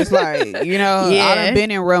know what it's like. I done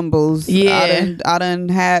been in rumbles. I done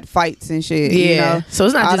had fights and shit. So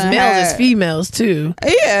it's not just males, it's females too.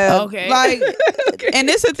 Okay. Like, and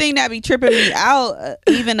it's a thing that be tripping me out,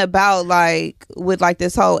 even about like with like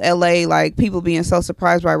this whole LA, like people being so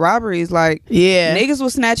surprised by robberies. Like, niggas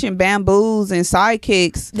was snatching bamboos and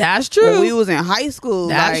sidekicks. That's true. When we was in high school.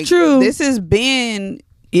 That's like, true. This has been.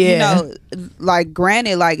 Like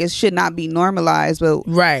granted, like it should not be normalized, but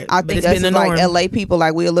I think that's like LA people,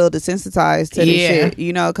 like we a little desensitized to this shit,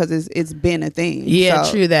 because it's been a thing.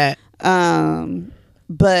 True that.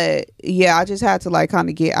 But I just had to like kind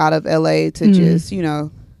of get out of LA to just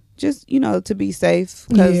to be safe,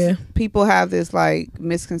 because people have this like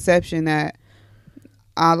misconception that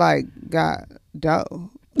I like got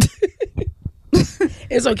dough.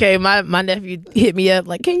 It's okay. My nephew hit me up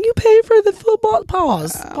like, can you pay for the football?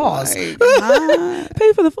 Pause. Like,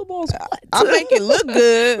 pay for the footballs. I make it look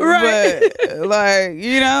good, right? But like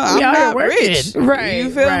I'm not rich, right?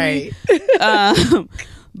 You feel me?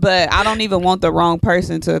 But I don't even want the wrong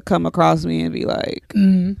person to come across me and be like,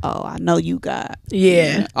 "Oh, I know you got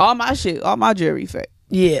all my shit, all my jewelry fake."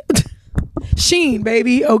 Sheen,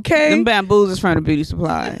 baby. Okay, them bamboos is from the beauty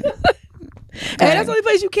supply. Hey, that's the only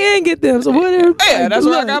place you can get them. So whatever. Yeah, that's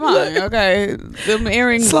where I got mine. Okay, them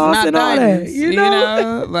earrings, sloss not diamonds. You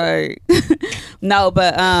know, like no,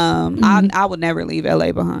 but I would never leave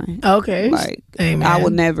LA behind. Okay, like I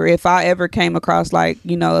would never. If I ever came across like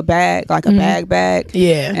a bag, like a bag,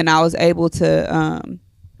 and I was able to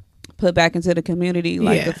put back into the community,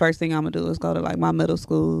 like the first thing I'm gonna do is go to like my middle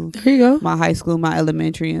school, there you go, my high school, my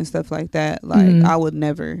elementary and stuff like that. Like I would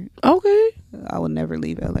never I would never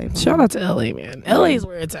leave LA behind. Shout out to LA, man. LA is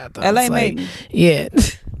where it's at though. LA made me.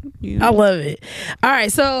 I love it. All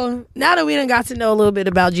right, so now that we done got to know a little bit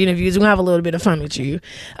about Gina Views, we're gonna have a little bit of fun with you,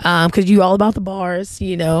 because you all about the bars,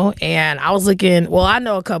 and I was looking, well, I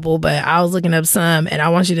know a couple, but I was looking up some, and I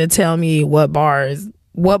want you to tell me what bar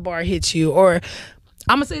hits you, or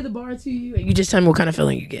I'm gonna say the bar to you, and you just tell me what kind of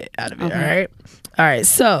feeling you get out of it. All right,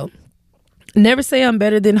 so never say I'm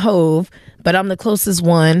better than Hove, but I'm the closest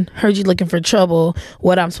one. Heard you looking for trouble.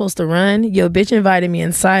 What I'm supposed to run? Yo, bitch invited me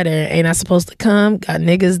inside her. Ain't I supposed to come? Got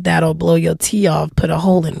niggas that'll blow your tee off. Put a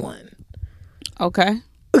hole in one. Okay.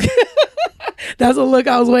 That's a look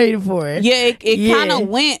I was waiting for. Yeah, it kind of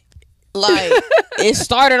went like it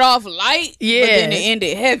started off light, but then it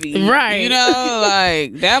ended heavy. Right. You know,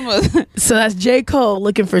 like that was. So that's J. Cole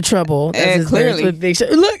looking for trouble. That's his clearly. with Big Sean.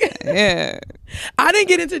 Look. Yeah. I didn't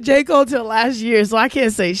get into J. Cole till last year, so I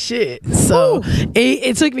can't say shit. So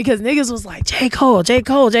it took me because niggas was like, J. Cole.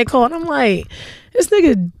 And I'm like, this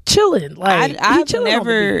nigga chilling. Like, I've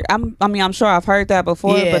never, I'm sure I've heard that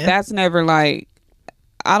before, but that's never like,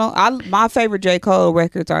 my favorite J. Cole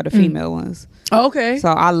records are the female ones. Okay. So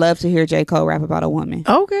I love to hear J. Cole rap about a woman.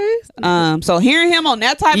 Okay. So hearing him on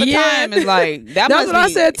that type of time is like I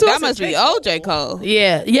said too. That must be old J. Cole.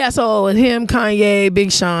 Yeah. So with him, Kanye,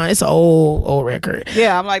 Big Sean, it's an old record.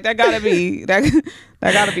 Yeah, I'm like that gotta be that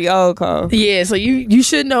gotta be old Cole. Yeah. So you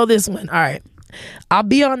should know this one. All right. I'll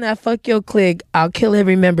be on that fuck your clique. I'll kill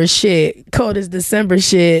every member shit. Cold as December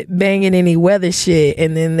shit. Banging any weather shit.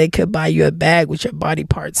 And then they could buy you a bag with your body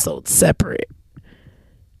parts sold separate.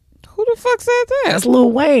 Who the fuck said that? That's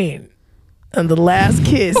Lil Wayne on The Last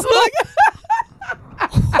Kiss.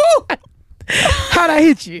 How'd I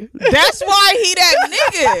hit you? That's why he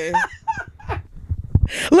that nigga.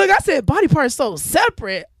 Look, I said body parts sold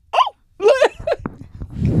separate. Oh, look.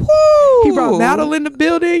 Woo. He brought Metal in the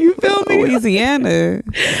building. You feel me? Louisiana.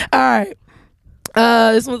 All right.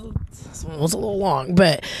 This one was a little long,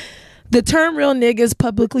 but the term real niggas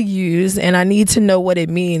publicly use, and I need to know what it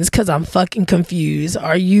means because I'm fucking confused.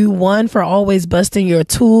 Are you one for always busting your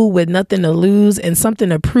tool with nothing to lose and something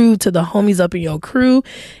to prove to the homies up in your crew?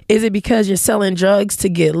 Is it because you're selling drugs to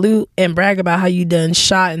get loot and brag about how you done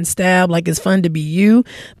shot and stabbed like it's fun to be you,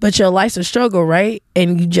 but your life's a struggle, right?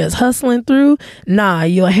 And you just hustling through? Nah,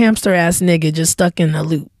 you a hamster ass nigga just stuck in a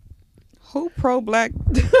loop. Who pro-black?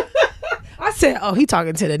 I said, oh, he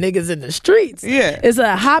talking to the niggas in the streets. Yeah. It's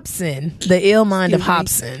a Hobson, the ill mind of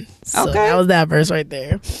Hobson. So okay. That was that verse right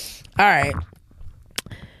there. All right.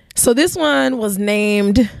 So this one was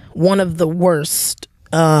named one of the worst.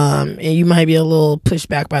 And you might be a little pushed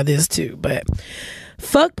back by this too. But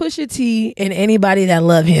fuck Pusha T and anybody that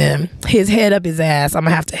love him. His head up his ass. I'm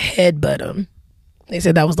going to have to headbutt him. They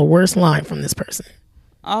said that was the worst line from this person.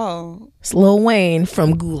 Oh. It's Lil Wayne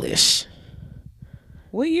from Ghoulish.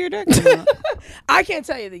 What year that came out? I can't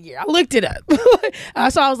tell you the year. I looked it up.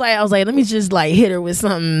 So I was like, let me just like hit her with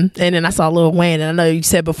something. And then I saw Lil Wayne, and I know you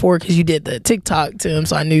said before because you did the TikTok to him,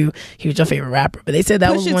 so I knew he was your favorite rapper. But they said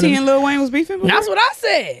that was one. Pusha T and Lil Wayne was beefing before? That's what I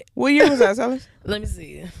said. What year was that, Silas? Let me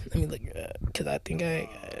see. Let me look it up because I think I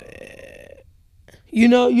got it. You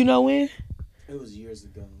know when? It was years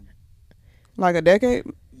ago. Like a decade?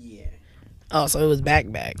 Yeah. Oh, so it was back.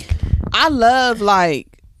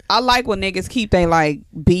 I like when niggas keep they like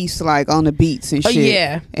beats like on the beats and shit. Oh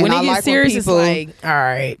yeah, and when it I gets like serious, people, it's like all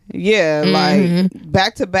right. Yeah, like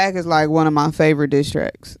Back to Back is like one of my favorite diss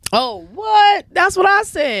tracks. Oh what? That's what I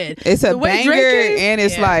said. It's a banger and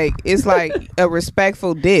it's like a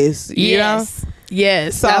respectful diss. You know?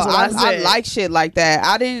 Yes. So I like shit like that.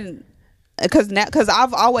 I didn't because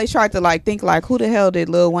I've always tried to like think like who the hell did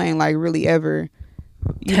Lil Wayne like really ever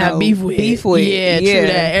have beef with. Yeah, true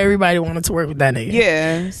that. Everybody wanted to work with that nigga.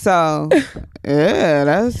 Yeah, so yeah,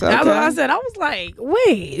 that's what I said. I was like,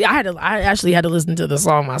 wait, I actually had to listen to the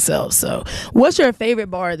song myself. So, what's your favorite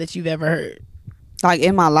bar that you've ever heard? Like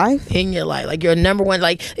in my life? In your life, like your number one,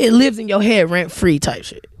 like it lives in your head, rent free type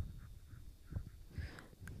shit.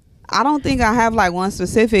 I don't think I have like one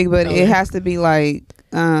specific, but it has to be like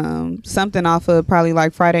something off of probably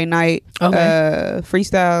like Friday Night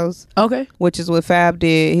freestyles. Okay. Which is what Fab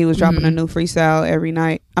did. He was dropping a new freestyle every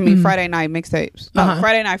night. I mean Friday Night mixtapes.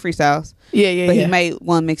 Friday Night freestyles. Yeah. But he made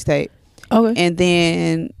one mixtape. Okay. And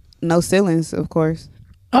then No Ceilings, of course.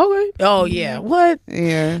 Okay. Oh yeah. What?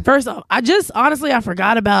 Yeah. First off, I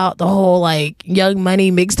forgot about the whole like Young Money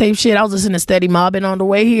mixtape shit. I was listening to Steady Mobbin' on the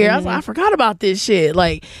way here. I was like, I forgot about this shit.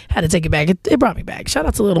 Like, had to take it back. It brought me back. Shout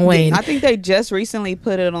out to Lil Wayne. I think they just recently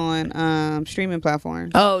put it on streaming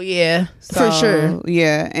platforms. Oh yeah, for sure.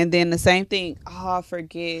 Yeah, and then the same thing. Oh, I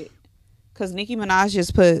forget. Because Nicki Minaj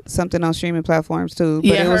just put something on streaming platforms too.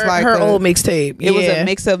 But it was like her old mixtape. It was a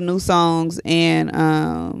mix of new songs and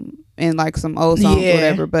like some old songs or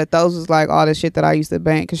whatever, but those was like all the shit that I used to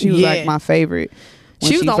bang because she was like my favorite.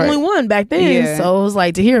 She was the only one back then, so it was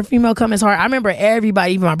like to hear a female come as hard. I remember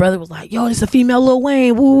everybody, even my brother was like, yo, it's a female Lil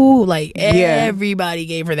Wayne, woo. Like everybody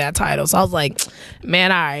gave her that title, so I was like,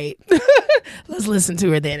 man, all right. Let's listen to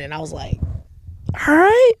her then. And I was like, All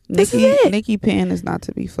right, this is it. Nikki Penn is not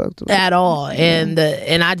to be fucked with at all, and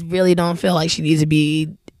I really don't feel like she needs to be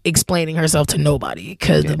explaining herself to nobody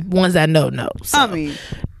because the ones that know. So. I mean,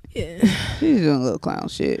 she's doing a little clown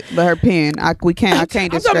shit, but her pen, I can't I'm talking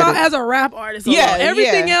discredit. about as a rap artist.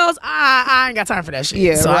 Everything else, I ain't got time for that shit.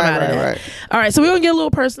 Yeah, so I'm out of that. Right. All right, so we're gonna get a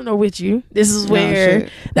little personal with you. This is where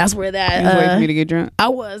that's where that. You was waiting for me to get drunk.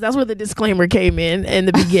 That's where the disclaimer came in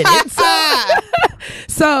the beginning.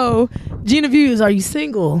 So, Gina Views, are you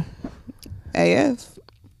single? AF.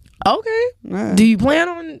 Okay. Yeah. Do you plan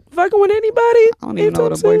on fucking with anybody? I don't even know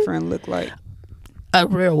what a boyfriend look like. A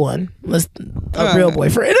real one. A real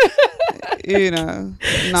boyfriend.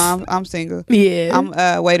 No, I'm single. Yeah.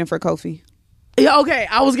 I'm waiting for Kofi. Yeah, okay,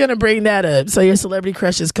 I was gonna bring that up. So your celebrity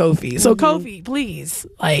crush is Kofi. So Kofi, please,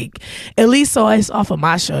 like, at least so it's off of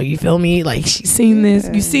my show. You feel me? Like, she's seen this,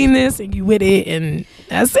 you seen this, and you with it, and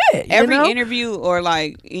that's it. Every interview or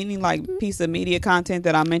like any like piece of media content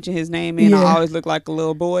that I mention his name in, I always look like a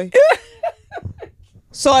little boy.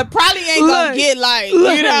 So it probably ain't gonna get like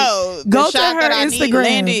the go shot to her that I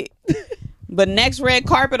Instagram. need landed. But next red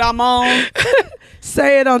carpet I'm on.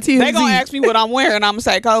 Say it on TMZ. They gonna ask me what I'm wearing. I'm gonna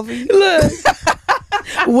say Kofi. Look,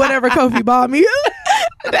 whatever Kofi bought me.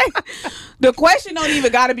 The question don't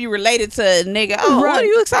even gotta be related to a nigga. Oh, what are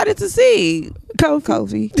you excited to see?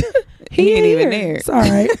 Kofi. He ain't even there. It's all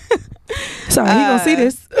right. Sorry, he gonna see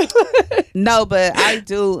this. No, but I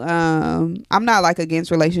do. I'm not like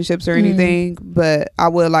against relationships or anything, but I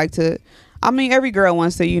would like to. I mean, every girl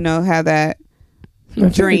wants to, have that.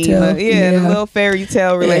 Dream, the little fairy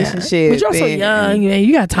tale relationship. But you're also young,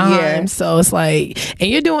 you got time, so it's like, and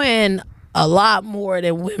you're doing a lot more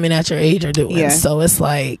than women at your age are doing. So it's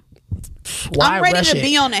like, why I'm ready rush to it?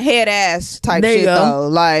 be on the head ass type there shit though.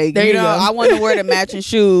 Like, I want to wear the matching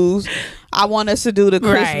shoes. I want us to do the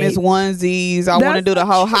Christmas onesies. I want to do the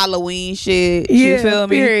whole Halloween shit. You feel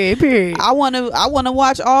me? Period. I want to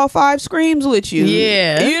watch all 5 Screams with you.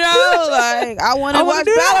 Yeah. Like I want to watch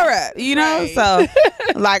Ballarat. So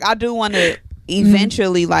like I do want to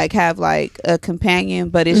eventually like have like a companion,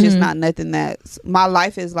 but it's just not nothing that's my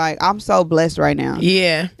life is like. I'm so blessed right now.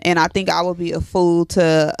 Yeah. And I think I would be a fool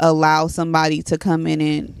to allow somebody to come in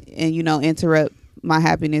and interrupt my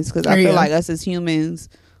happiness, because I feel like us as humans,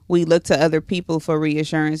 we look to other people for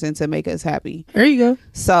reassurance and to make us happy. There you go.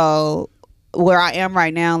 So where I am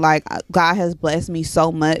right now, like God has blessed me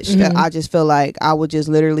so much that I just feel like I would just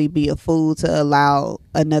literally be a fool to allow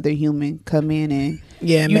another human come in and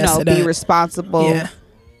be responsible. Yeah.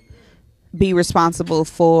 Be responsible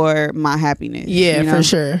for my happiness. Yeah, for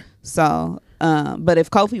sure. So, but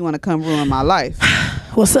if Kofi want to come ruin my life,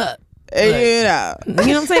 what's up? You know what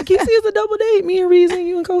I'm saying? Can you see it's a double date? Me and Reason,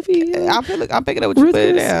 you and Kofi. I'm picking up what you put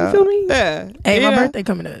it down. You feel me? Yeah. Hey, my birthday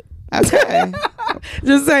coming up. Okay.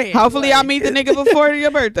 Just saying. Hopefully I meet the nigga before your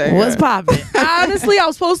birthday. What's poppin'? Honestly, I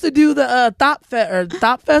was supposed to do the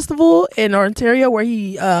Thop Festival in Ontario where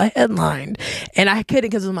he headlined, and I couldn't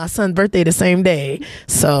because it was my son's birthday the same day.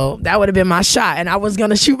 So that would have been my shot, and I was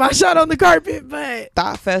gonna shoot my shot on the carpet. But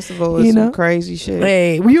Thop Festival is some crazy shit.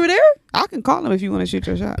 Hey, were you there? I can call him if you want to shoot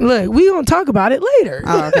your shot. Look, we gonna talk about it later.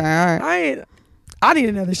 Oh, okay, all right. I need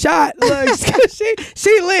another shot. Look,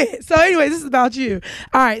 she lit. So anyway, this is about you.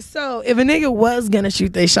 All right. So if a nigga was gonna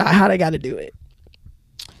shoot their shot, how they got to do it?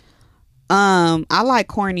 I like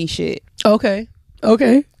corny shit. Okay.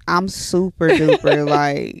 I'm super duper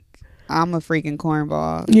like I'm a freaking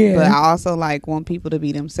cornball. Yeah. But I also like want people to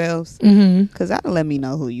be themselves, because that'll let me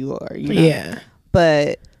know who you are. Yeah.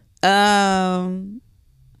 But I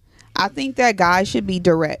think that guys should be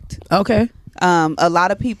direct. Okay. A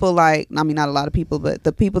lot of people not a lot of people, but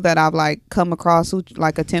the people that I've like come across who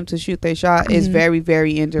like attempt to shoot their shot is very,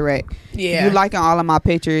 very indirect. Yeah. You liking all of my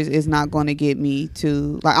pictures is not going to get me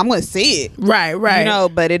to like, I'm going to see it. Right.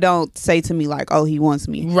 But it don't say to me like, oh, he wants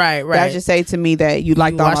me. Right. That just say to me that you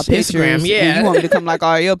liked all my pictures. Instagram, and you want me to come like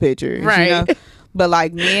all your pictures. Right. But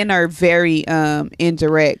like men are very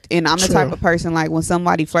indirect, and I'm the type of person like when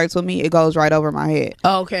somebody flirts with me, it goes right over my head.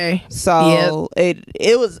 Okay. So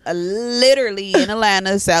it was literally in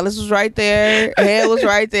Atlanta. Salas was right there. Head was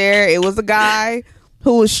right there. It was a guy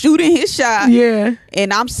who was shooting his shot. Yeah.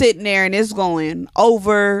 And I'm sitting there and it's going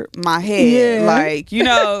over my head. Yeah. Like,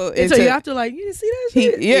 and so you have to like, you didn't see that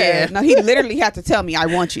shit? No, he literally had to tell me, I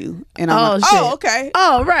want you. And I'm like, oh, okay.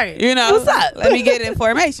 Oh, right. What's up? Let me get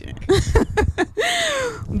information.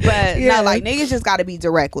 But no, like niggas just got to be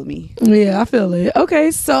direct with me. Yeah, I feel it. Okay,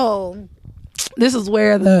 so this is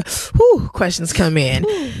where the questions come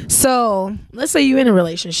in. So let's say you're in a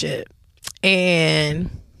relationship and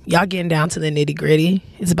y'all getting down to the nitty gritty.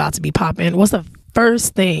 It's about to be popping. What's the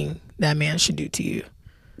first thing that man should do to you?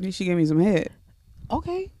 You should give me some head.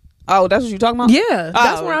 Okay. Oh, that's what you talking about? Yeah,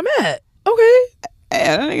 that's where I'm at. Okay.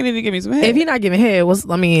 Yeah, that nigga need to give me some head. If he not giving head,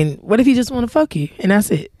 what if he just want to fuck you and that's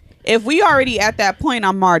it? If we already at that point,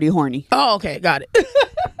 I'm already horny. Oh, okay, got it.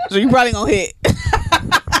 So you probably gonna hit.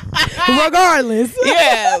 Regardless.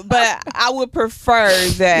 Yeah, but I would prefer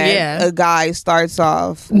that a guy starts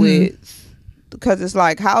off with, because it's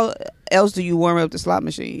like, how else do you warm up the slot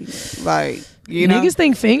machine? Like, you know, niggas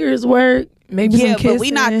think fingers work. Maybe some kissing. But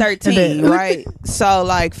we not 13, right? So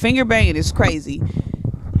like, finger banging is crazy.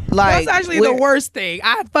 Like, that's actually the worst thing.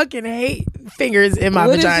 I fucking hate fingers in my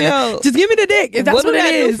vagina. Just give me the dick if that's what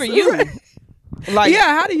it is for you. Like,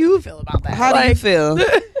 yeah, how do you feel about that? How do you feel?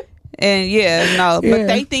 And but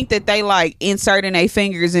they think that they like inserting their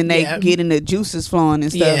fingers and they getting the juices flowing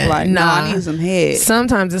and stuff. Like, I need some head.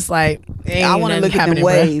 Sometimes it's like, I want to look at the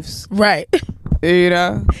waves, right? You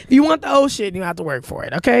know, if you want the old shit, you have to work for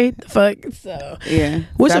it. Okay, the fuck. So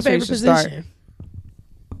what's your favorite position?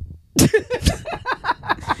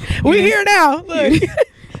 We here now. Look,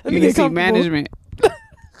 let me get see management.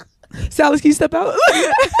 Salas, can you step out?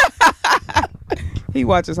 He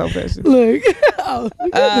watches whole fashion. Look.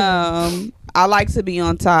 I like to be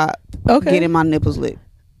on top. Okay. Getting my nipples licked.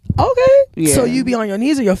 Okay. Yeah. So you be on your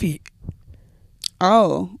knees or your feet?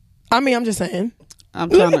 Oh. I mean, I'm just saying. I'm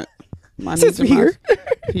trying to. My Since knees we're here.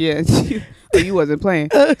 Yeah. You wasn't playing.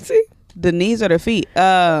 See? The knees or the feet?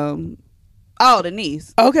 The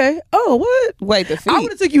knees. Okay. Oh, what? Wait, the feet. I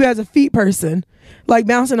would have took you as a feet person. Like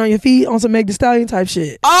bouncing on your feet on some Meg Thee Stallion type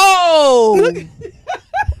shit. Oh.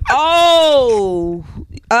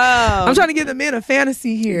 I'm trying to give the men a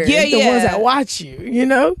fantasy here. Yeah, the ones that watch you, you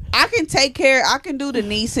know? I can do the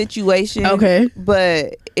knee situation. Okay.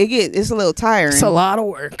 But it's a little tiring. It's a lot of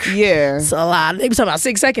work. Yeah. It's a lot. They be talking about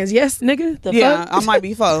 6 seconds. Yes, nigga. The fuck? I might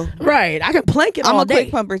be 4. Right. I can plank it all day. I'm a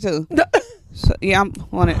quick pumper too. So, yeah, I'm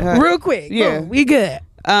on it. Real quick. Yeah. Boom, we good.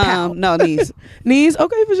 No, knees. Knees?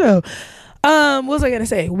 Okay, for sure. What was I going to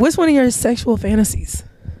say? What's one of your sexual fantasies?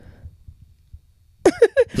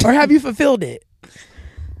 Or have you fulfilled it?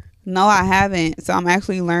 No, I haven't. So I'm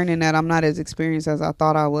actually learning that I'm not as experienced as I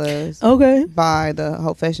thought I was. Okay. By the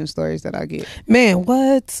whole fashion stories that I get. Man,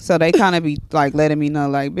 what? So they kind of be like letting me know,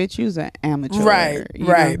 like, bitch, you's an amateur. Right.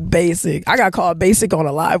 Know? Basic. I got called basic on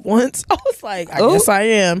a live once. I was like, I guess I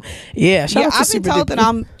am. Yeah. I've been told that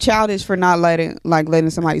I'm childish for not letting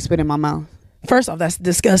somebody spit in my mouth. First off, that's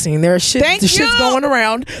disgusting. There are shit's going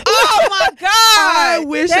around. Oh my God. I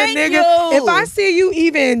wish a nigga, if I see you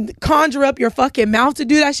even conjure up your fucking mouth to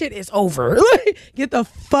do that shit, it's over. Get the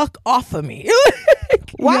fuck off of me.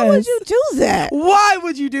 Why would you do that? Why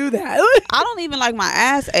would you do that? I don't even like my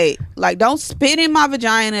ass ate. Like, don't spit in my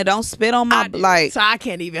vagina. Don't spit on my so I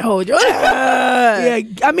can't even hold you. Yeah,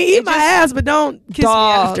 I mean, eat my ass, but don't kiss me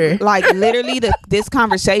after. Like, literally, this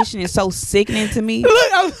conversation is so sickening to me.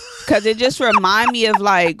 Because it just reminds me of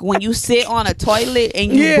like when you sit on a toilet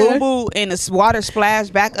and you boo-boo and the water splash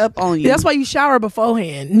back up on you. That's why you shower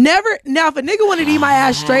beforehand. Never. Now, if a nigga wanted to eat my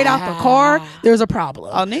ass straight out the car, there's a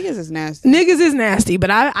problem. Oh, niggas is nasty. Niggas is nasty,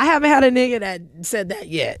 but I haven't had a nigga that said that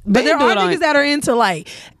yet. But there are niggas that are into like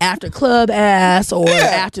after club ass or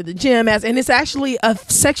after the gym ass, and it's actually a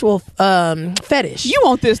sexual fetish. You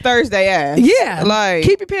want this Thursday ass? Yeah. Like,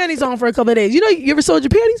 keep your panties on for a couple of days. You know, you ever sold your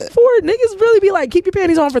panties before? Niggas really be like, keep your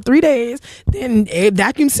panties on for 3 days, then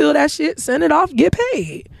vacuum seal that shit, send it off, get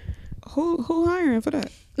paid. Who hiring for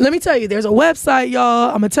that? Let me tell you, there's a website, y'all.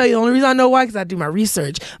 I'm gonna tell you the only reason I know why, because I do my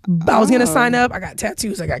research. I was gonna sign up. I got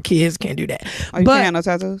tattoos. I got kids. Can't do that. Oh, you can't have no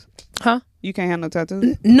tattoos? Huh? You can't have no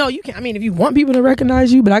tattoos? No, you can't. I mean, if you want people to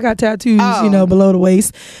recognize you, but I got tattoos, below the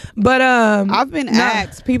waist. But I've been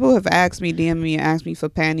asked. People have asked me, DM me, and asked me for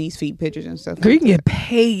panties, feet pictures, and stuff. You can get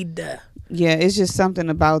paid. Yeah, it's just something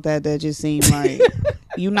about that just seemed like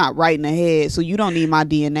you're not right in the head, so you don't need my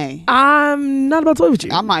DNA. I'm not about to play with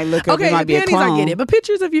you. I might look up. It might be a clone. I get it, but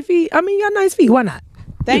pictures of your feet. I mean, you got nice feet. Why not?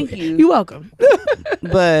 Thank you. You're welcome.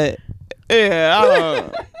 But yeah,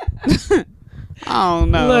 I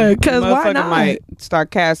don't know. Look, because why not? Might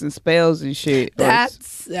start casting spells and shit.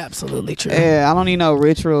 That's absolutely true. Yeah, I don't need no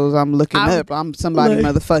rituals. I'm looking up. I'm somebody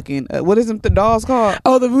motherfucking. What is them? The dolls called?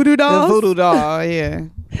 Oh, the voodoo dolls. The voodoo doll. Yeah.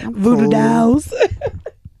 Voodoo dolls.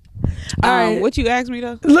 All right. What you asked me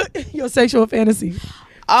though? Look, your sexual fantasy.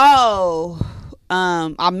 Oh,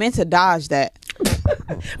 I meant to dodge that.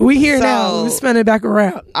 We here now. We spin it back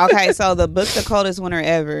around. Okay, so the book, The Coldest Winter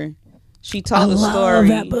Ever. She told a story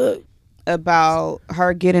that book. About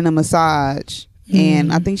her getting a massage,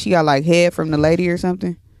 and I think she got like head from the lady or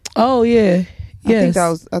something. Oh yeah, yes.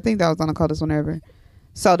 I think that was on The Coldest Winter Ever.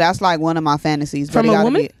 So that's like one of my fantasies. From a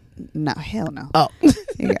woman? No, hell no. Oh,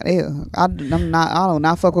 I do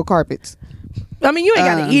not fuck with carpets. I mean, you ain't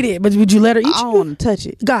gotta eat it, but would you let her eat you? I don't want to touch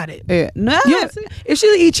it. Got it. Yeah. No. If she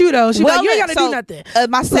eat you though, she's like, you ain't gotta do nothing.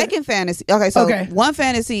 My second fantasy. Okay, one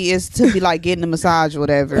fantasy is to be like getting a massage or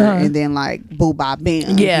whatever, and then like boo bye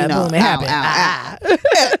bam. Yeah, boom, it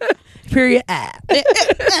happened. Period.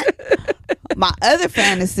 My other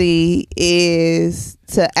fantasy is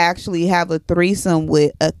to actually have a threesome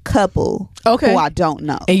with a couple who I don't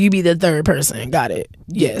know. And you be the third person. Got it.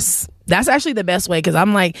 Yes. That's actually the best way, because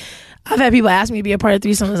I'm like, I've had people ask me to be a part of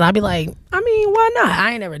threesomes, and I'll be like, I mean, why not?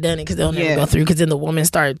 I ain't never done it because they'll never go through, because then the woman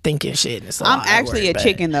start thinking shit. And I'm actually a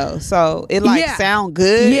chicken though, so it sound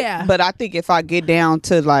good. Yeah. But I think if I get down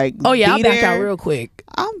to like, I'll back out real quick.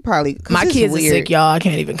 I'm probably, my kids are sick, y'all. I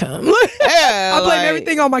can't even come. I blame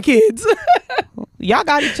everything on my kids. Y'all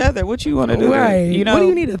got each other. What you want to do? Right. You know, what do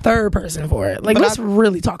you need a third person for it? Like, let's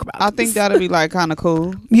really talk about. I think that'll be like kind of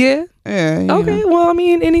cool. Yeah. Yeah. Okay. Well, I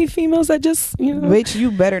mean, any females that just bitch,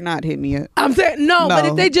 you better not hit me up. I'm saying no, but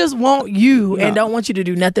if they just want you and don't want you to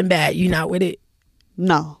do nothing bad, you not with it.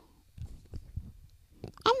 No.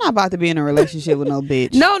 I'm not about to be in a relationship with no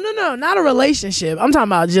bitch. No, not a relationship. I'm talking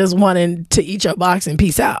about just wanting to eat your box and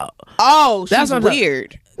peace out. Oh, that's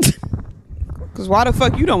weird. Cause why the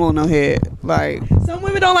fuck you don't want no head? Like, some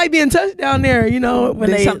women don't like being touched down there. When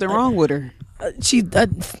there's something wrong with her.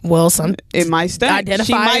 It might stink. Identify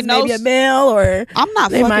she might as maybe a male, or I'm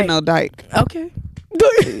not fucking no dyke. Okay.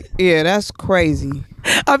 Yeah, that's crazy.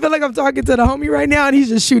 I feel like I'm talking to the homie right now, and he's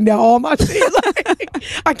just shooting down all my shit.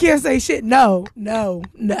 Like, I can't say shit. No.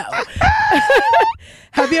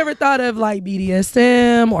 Have you ever thought of like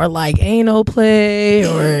BDSM or like anal play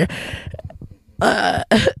or?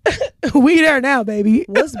 We there now, baby.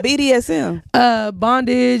 What's BDSM?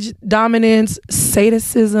 Bondage, dominance,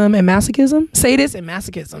 sadism, and masochism. Sadist and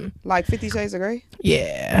masochism. Like 50 Shades of Grey?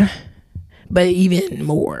 Yeah. But even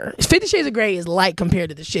more. 50 Shades of Grey is light compared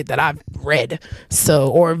to the shit that I've read.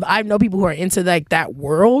 Or I know people who are into like that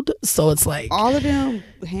world. So it's like all of them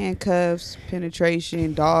handcuffs,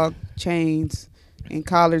 penetration, dog chains, and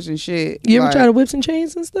collars and shit. You ever try to whips and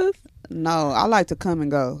chains and stuff? No, I like to come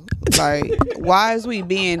and go. Like, why is we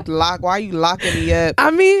being locked? Why are you locking me up?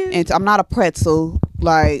 I mean, and I'm not a pretzel.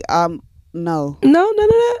 Like, no. No, none of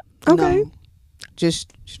that. Okay. No.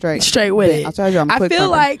 Just straight with it. I told you I'm quick.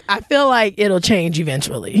 I feel like it'll change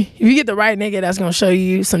eventually. If you get the right nigga that's gonna show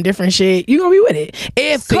you some different shit, you're gonna be with it.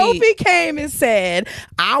 If Kofi came and said,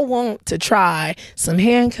 I want to try some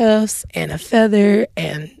handcuffs and a feather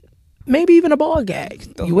and maybe even a ball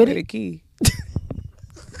gag, you with it? Key.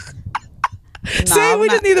 See, we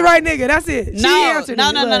just need the right nigga. That's it. No.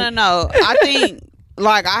 I think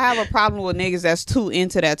like I have a problem with niggas that's too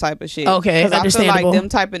into that type of shit. Okay, understandable. I feel like them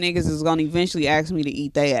type of niggas is gonna eventually ask me to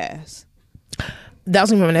eat their ass. That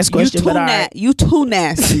was my next question. You too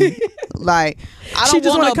nasty. Like, I don't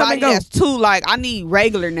want nobody that's too like. I need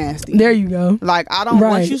regular nasty. There you go. Like, I don't.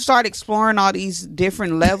 Once you start exploring all these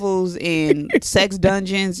different levels and sex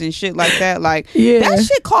dungeons and shit like that, like that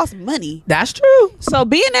shit costs money. That's true. So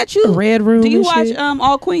being that you Red Room, do you watch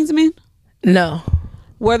All Queens Men? No.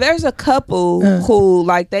 Where there's a couple who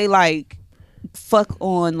like they like fuck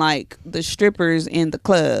on like the strippers in the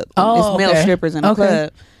club. It's male strippers in the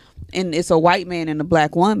club. And it's a white man and a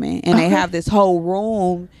black woman, and they have this whole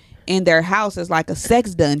room in their house as like a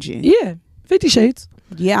sex dungeon. Yeah, 50 Shades.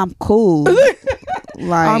 Yeah, I'm cool.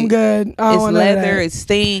 Like, I'm good. It's leather. It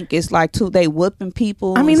stink. It's like they whooping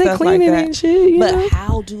people. I mean, they cleaning like and shit. But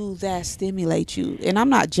how do that stimulate you? And I'm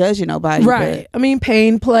not judging nobody. Right. I mean,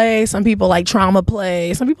 pain play. Some people like trauma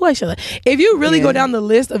play. Some people like shit. If you really go down the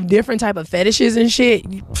list of different type of fetishes and shit,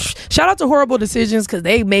 shout out to Horrible Decisions, because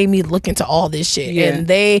they made me look into all this shit. Yeah. And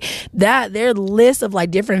their list of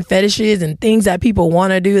like different fetishes and things that people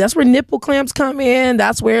want to do. That's where nipple clamps come in.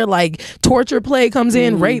 That's where like torture play comes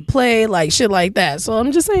in, rape play, like shit like that. So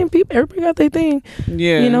I'm just saying, people, everybody got their thing.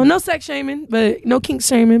 Yeah. You know, no sex shaming, but no kink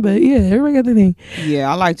shaming, but yeah, everybody got their thing. Yeah,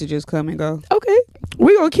 I like to just come and go. Okay.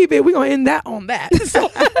 We're going to keep it. We're going to end that on that.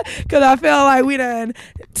 Because I feel like we done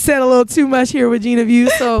said a little too much here with Gina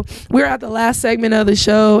Views. So we're at the last segment of the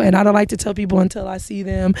show, and I don't like to tell people until I see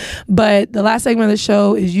them. But the last segment of the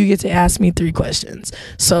show is you get to ask me 3 questions.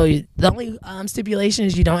 So the only stipulation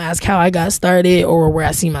is you don't ask how I got started or where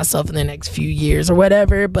I see myself in the next few years or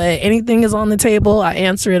whatever. But anything is on the table. I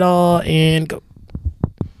answer it all and go.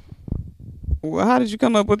 Well, how did you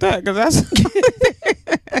come up with that? Because that's...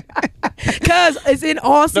 Because it's in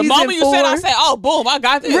all season 4. The moment you said, I said, oh, boom, I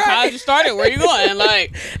got this. Right. How did you start it? Where you going?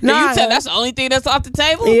 Like, you said that's the only thing that's off the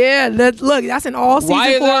table? Yeah, look, that's in all season 4. Why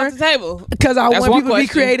is it off the table? Because I want people to be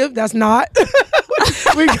creative. That's not.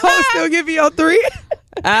 We gonna still give you your 3.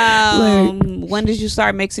 When did you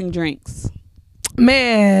start mixing drinks?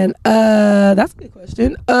 Man, That's a good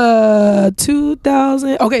question.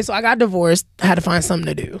 2000. Okay, so I got divorced. I had to find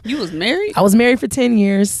something to do. You was married? I was married for 10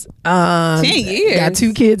 years. 10 years? Got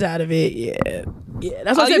 2 kids out of it. Yeah.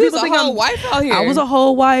 That's what I said. You People was think a whole wife out here. I was a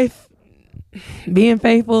whole wife. Being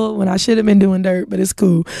faithful when I should have been doing dirt, but it's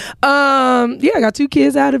cool. I got 2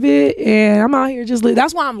 kids out of it, and I'm out here just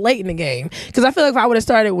that's why I'm late in the game, because I feel like if I would have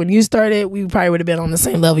started when you started, we probably would have been on the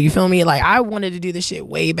same level. You feel me? Like, I wanted to do this shit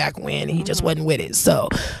way back when, and he just wasn't with it. So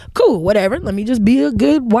cool, whatever, let me just be a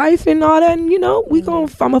good wife and all that, and I'm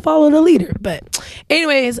gonna follow the leader. But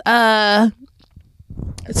anyways,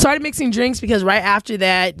 started mixing drinks because right after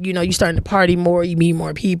that, you starting to party more, you meet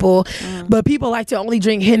more people, but people like to only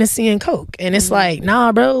drink Hennessy and Coke, and it's like,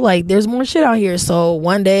 nah, bro, like, there's more shit out here. So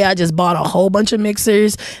one day I just bought a whole bunch of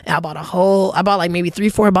mixers, and I bought like maybe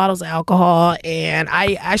 3-4 bottles of alcohol, and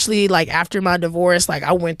I actually, like, after my divorce, like,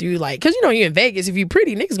 I went through, like, because you're in Vegas, if you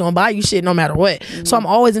pretty, niggas gonna buy you shit no matter what. So I'm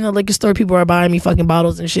always in the liquor store, people are buying me fucking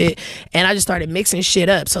bottles and shit, and I just started mixing shit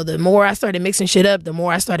up. So the more I started mixing shit up, the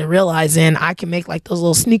more I started realizing I can make like those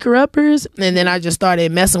little sneaker uppers, and then I just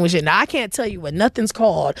started messing with shit. Now I can't tell you what nothing's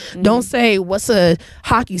called. Don't say what's a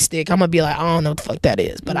hockey stick. I'm gonna be like, I don't know what the fuck that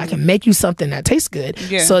is, but I can make you something that tastes good.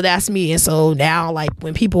 So that's me. And so now, like,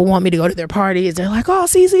 when people want me to go to their parties, they're like, oh,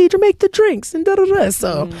 CZ, to make the drinks and da da da.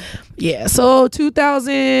 So so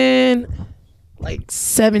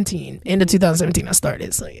 2017, end of 2017 I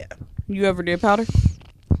started. So yeah. You ever did powder?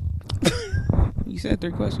 You said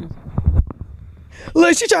 3 questions.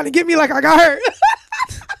 Look, she trying to get me like I got her.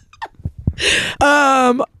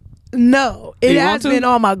 No, it has been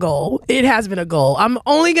on my goal. It has been a goal. I'm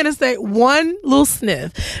only gonna say one little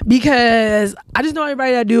sniff, because I just know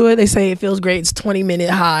everybody that do it, they say it feels great. It's 20-minute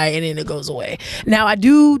high and then it goes away. Now I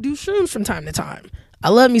do shrooms from time to time. I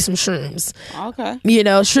love me some shrooms. Okay.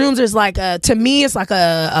 Shrooms is like to me, it's like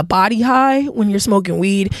a body high when you're smoking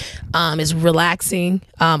weed. It's relaxing.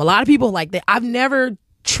 A lot of people like that. I've never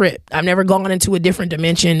tripped. I've never gone into a different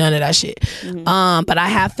dimension, none of that shit. But I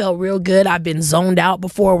have felt real good. I've been zoned out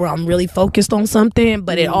before where I'm really focused on something,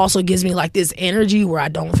 but it also gives me like this energy where I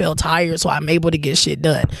don't feel tired, so I'm able to get shit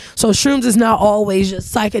done. So shrooms is not always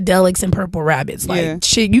just psychedelics and purple rabbits. Like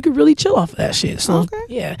shit, you could really chill off of that shit. So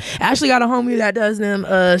yeah, I actually got a homie that does them.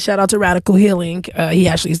 Shout out to Radical Healing. He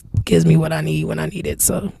actually gives me what I need when I need it.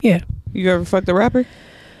 So yeah. You ever fucked a rapper?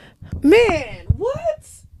 Man, what?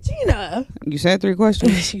 Gina, you said 3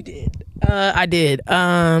 questions. You did. I did.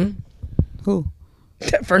 Who?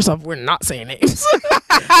 First off, we're not saying names.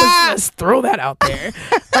 let's throw that out there.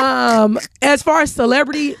 As far as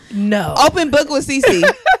celebrity, no. Open book with CC.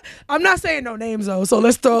 I'm not saying no names though, so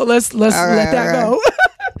let's let that go.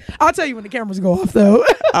 I'll tell you when the cameras go off though.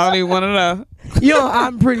 I don't even want to know.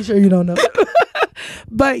 I'm pretty sure you don't know.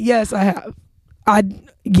 But yes, I have.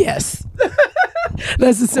 Yes.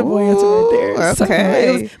 That's a simple answer right there.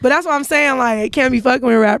 Okay. But that's what I'm saying. Like, can't be fucking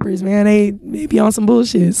with rappers, man. They be on some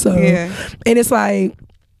bullshit. So, and it's like,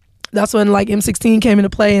 that's when like M16 came into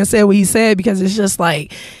play and said what he said, because it's just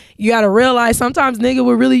like, you got to realize sometimes nigga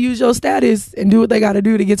will really use your status and do what they got to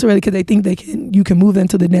do to get to it, because they think you can move them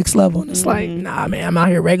to the next level. And it's like, nah, man, I'm out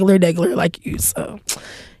here regular like you. So,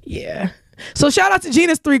 yeah. So shout out to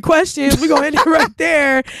Gina's 3 questions. We're going to end it right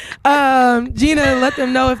there. Gina, let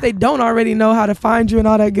them know if they don't already know how to find you and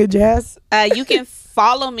all that good jazz. You can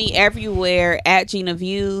follow me everywhere at Gina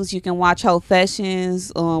Views. You can watch Whole Fashions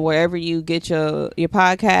wherever you get your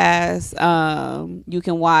podcast. You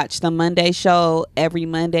can watch the Monday show every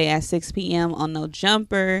Monday at 6 p.m. on No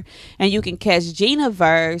Jumper. And you can catch Gina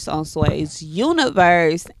Verse on Sway's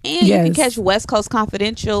Universe. And you can catch West Coast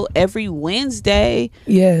Confidential every Wednesday.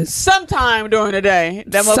 Yes. Sometime during the day.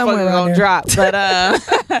 That motherfucker gonna drop. But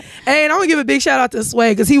hey, and I'm gonna give a big shout out to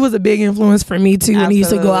Sway, because he was a big influence for me too. And he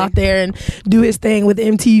used to go out there and do his thing with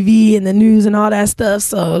MTV and the news and all that stuff.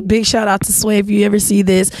 So big shout out to Sway if you ever see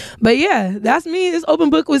this. But yeah, that's me. It's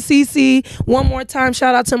Open Book with CC. One more time,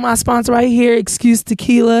 shout out to my sponsor right here, Excuse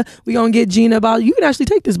Tequila. We gonna get Gina a bottle. You can actually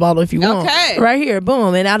take this bottle if you want. Right here,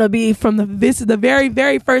 boom. And that'll be from this is the very,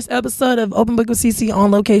 very first episode of Open Book with CC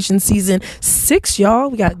on Location season 6, y'all.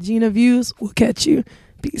 We got Gina Views. We'll catch you.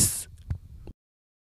 Peace.